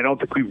 And I don't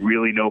think we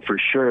really know for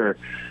sure.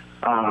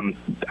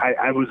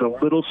 I was a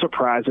little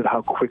surprised at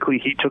how quickly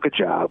he took a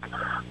job,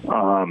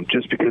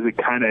 just because it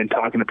kind of, in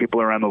talking to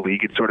people around the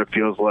league, it sort of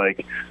feels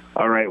like,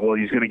 all right, well,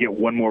 he's going to get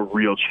one more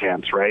real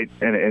chance, right?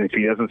 And if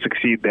he doesn't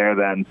succeed there,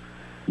 then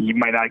he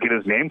might not get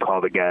his name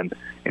called again.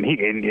 And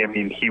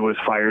he was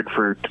fired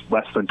for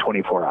less than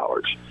 24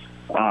 hours.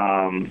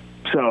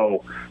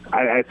 So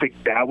I think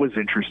that was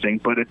interesting,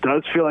 but it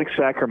does feel like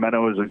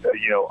Sacramento is,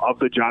 of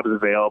the jobs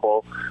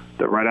available,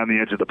 they're right on the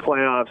edge of the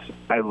playoffs.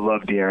 I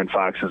love De'Aaron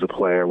Fox as a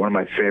player, one of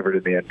my favorite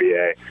in the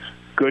NBA.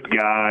 Good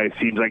guy,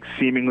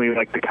 seemingly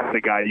like the kind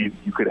of guy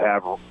you could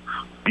have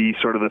be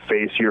sort of the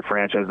face of your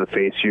franchise, the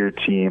face of your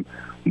team.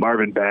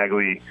 Marvin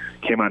Bagley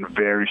came on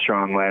very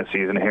strong last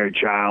season. Harry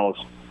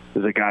Giles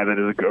is a guy that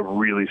is a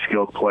really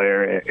skilled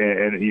player,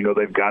 and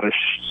they've got a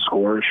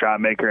scorer, shot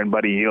maker, and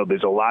Buddy Hield.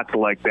 There's a lot to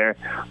like there.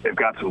 They've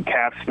got some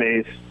cap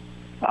space.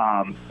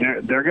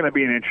 They're going to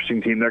be an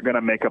interesting team. They're going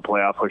to make a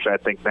playoff push, I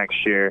think,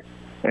 next year.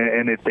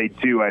 And if they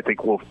do, I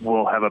think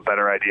we'll have a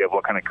better idea of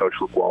what kind of coach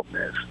Luke Walton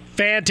is.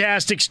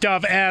 Fantastic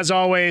stuff, as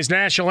always.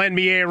 National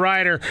NBA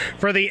writer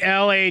for the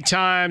LA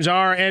Times,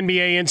 our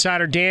NBA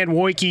insider, Dan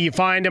Wojcicki. You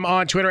find him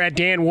on Twitter at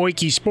Dan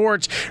Wojcicki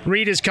Sports.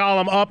 Read his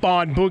column up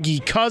on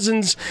Boogie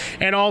Cousins.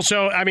 And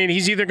also,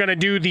 he's either going to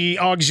do the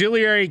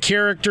auxiliary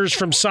characters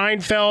from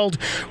Seinfeld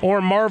or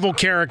Marvel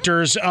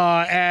characters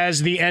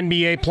as the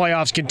NBA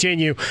playoffs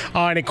continue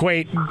and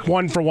equate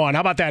 1 for 1.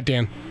 How about that,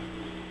 Dan?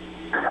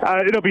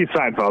 It'll be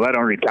Seinfeld. I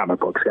don't read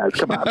comic books, guys.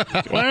 Come on. All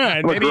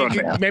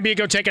right. Maybe you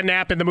go take a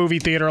nap in the movie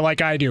theater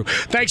like I do.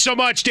 Thanks so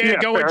much, Dan.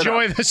 Go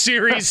enjoy the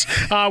series.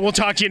 We'll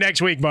talk to you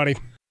next week, buddy.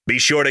 Be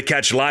sure to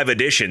catch live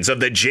editions of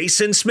The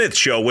Jason Smith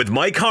Show with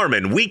Mike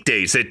Harmon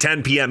weekdays at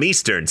 10 p.m.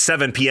 Eastern,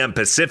 7 p.m.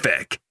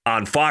 Pacific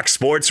on Fox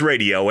Sports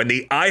Radio and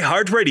the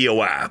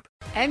iHeartRadio app.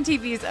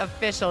 MTV's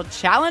official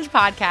Challenge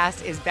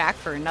podcast is back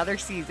for another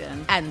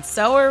season. And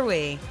so are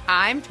we.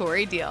 I'm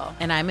Tori Deal.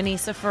 And I'm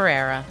Anissa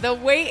Ferreira. The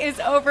wait is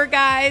over,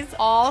 guys.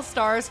 All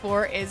Stars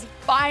 4 is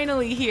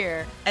finally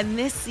here. And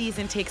this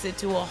season takes it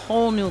to a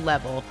whole new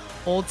level.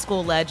 Old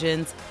school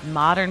legends,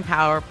 modern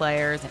power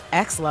players, and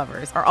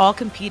ex-lovers are all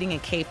competing in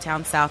Cape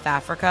Town, South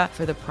Africa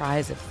for the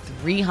prize of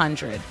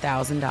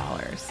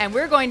 $300,000. And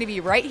we're going to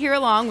be right here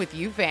along with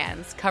you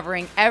fans,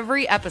 covering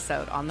every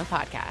episode on the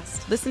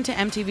podcast. Listen to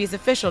MTV's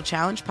official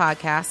Challenge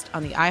podcast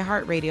on the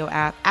iHeartRadio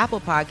app,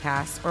 Apple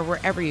Podcasts, or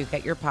wherever you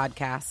get your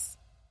podcasts.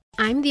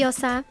 I'm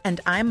Diosa.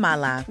 And I'm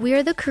Mala. We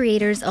are the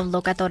creators of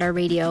Locatora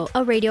Radio,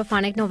 a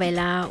radiophonic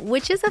novela,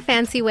 which is a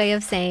fancy way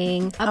of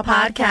saying a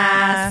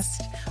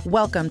podcast.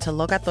 Welcome to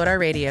Locatora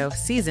Radio,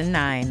 Season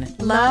 9.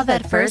 Love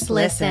at first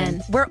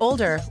listen. We're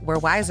older, we're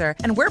wiser,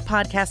 and we're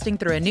podcasting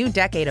through a new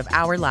decade of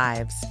our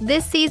lives.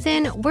 This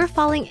season, we're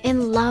falling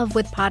in love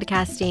with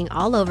podcasting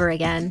all over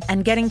again.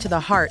 And getting to the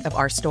heart of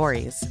our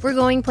stories. We're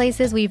going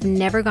places we've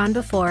never gone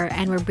before,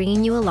 and we're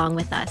bringing you along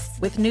with us.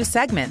 With new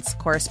segments,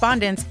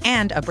 correspondence,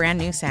 and a brand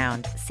new sound.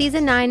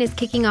 Season 9 is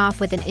kicking off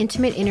with an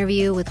intimate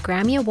interview with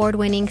Grammy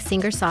Award-winning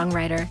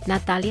singer-songwriter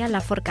Natalia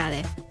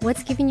Lafourcade.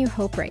 What's giving you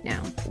hope right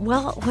now?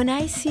 Well, when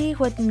I see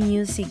what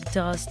music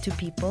does to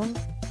people,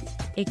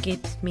 it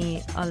gives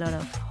me a lot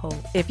of hope.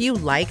 If you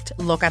liked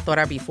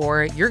Locatora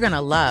before, you're going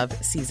to love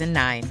Season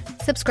 9.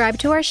 Subscribe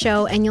to our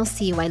show and you'll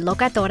see why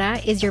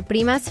Locatora is your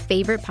prima's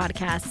favorite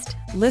podcast.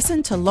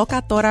 Listen to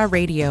Locatora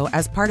Radio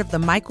as part of the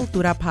My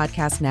Cultura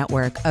Podcast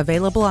Network,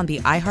 available on the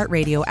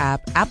iHeartRadio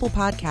app, Apple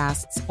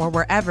Podcasts, or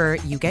wherever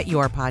you get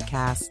your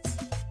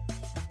podcasts.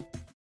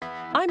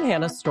 I'm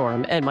Hannah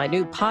Storm, and my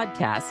new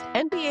podcast,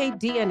 NBA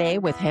DNA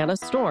with Hannah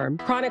Storm,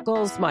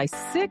 chronicles my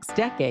 6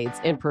 decades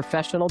in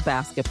professional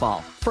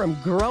basketball. From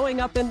growing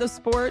up in the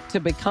sport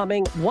to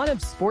becoming one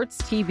of sports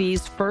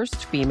TV's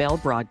first female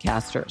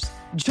broadcasters.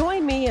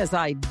 Join me as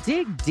I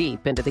dig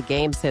deep into the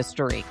game's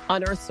history,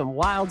 unearth some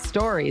wild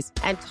stories,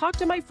 and talk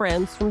to my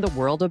friends from the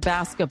world of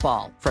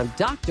basketball, from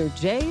Dr.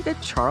 J to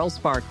Charles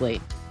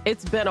Barkley.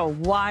 It's been a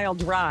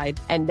wild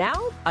ride, and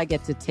now I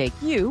get to take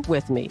you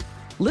with me.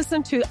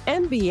 Listen to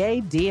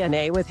NBA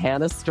DNA with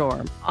Hannah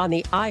Storm on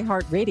the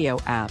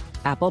iHeartRadio app,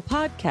 Apple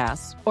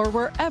Podcasts, or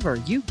wherever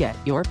you get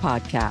your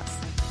podcasts.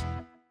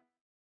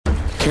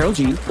 Carol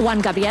G. Juan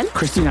Gabriel.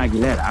 Christina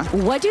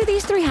Aguilera. What do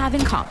these three have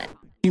in common?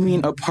 You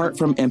mean apart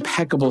from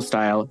impeccable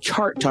style,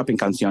 chart-topping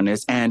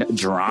canciones, and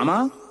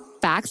drama?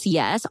 Facts,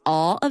 yes,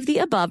 all of the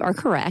above are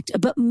correct.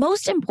 But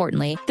most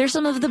importantly, they're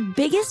some of the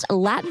biggest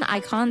Latin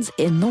icons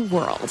in the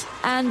world.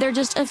 And they're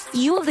just a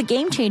few of the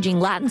game-changing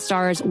Latin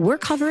stars we're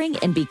covering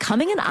in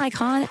Becoming an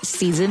Icon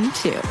Season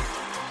 2.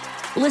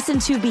 Listen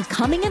to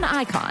Becoming an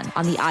Icon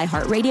on the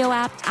iHeartRadio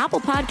app, Apple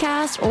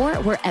Podcasts, or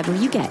wherever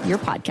you get your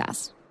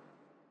podcasts.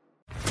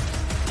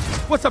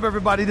 What's up,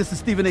 everybody? This is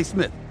Stephen A.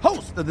 Smith,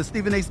 host of the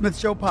Stephen A. Smith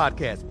Show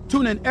podcast.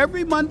 Tune in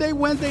every Monday,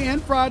 Wednesday,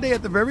 and Friday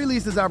at the very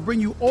least as I bring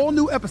you all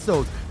new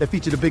episodes that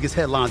feature the biggest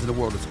headlines in the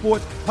world of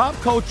sports, pop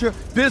culture,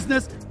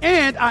 business,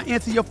 and I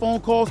answer your phone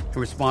calls and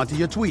respond to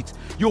your tweets.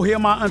 You'll hear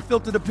my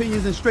unfiltered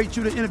opinions and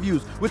straight-shooter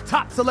interviews with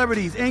top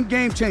celebrities and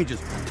game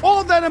changers.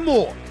 All of that and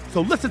more.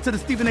 So listen to the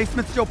Stephen A.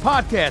 Smith Show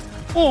podcast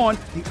on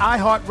the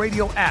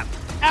iHeartRadio app,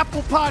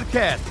 Apple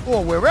Podcasts,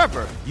 or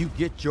wherever you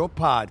get your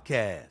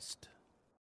podcasts.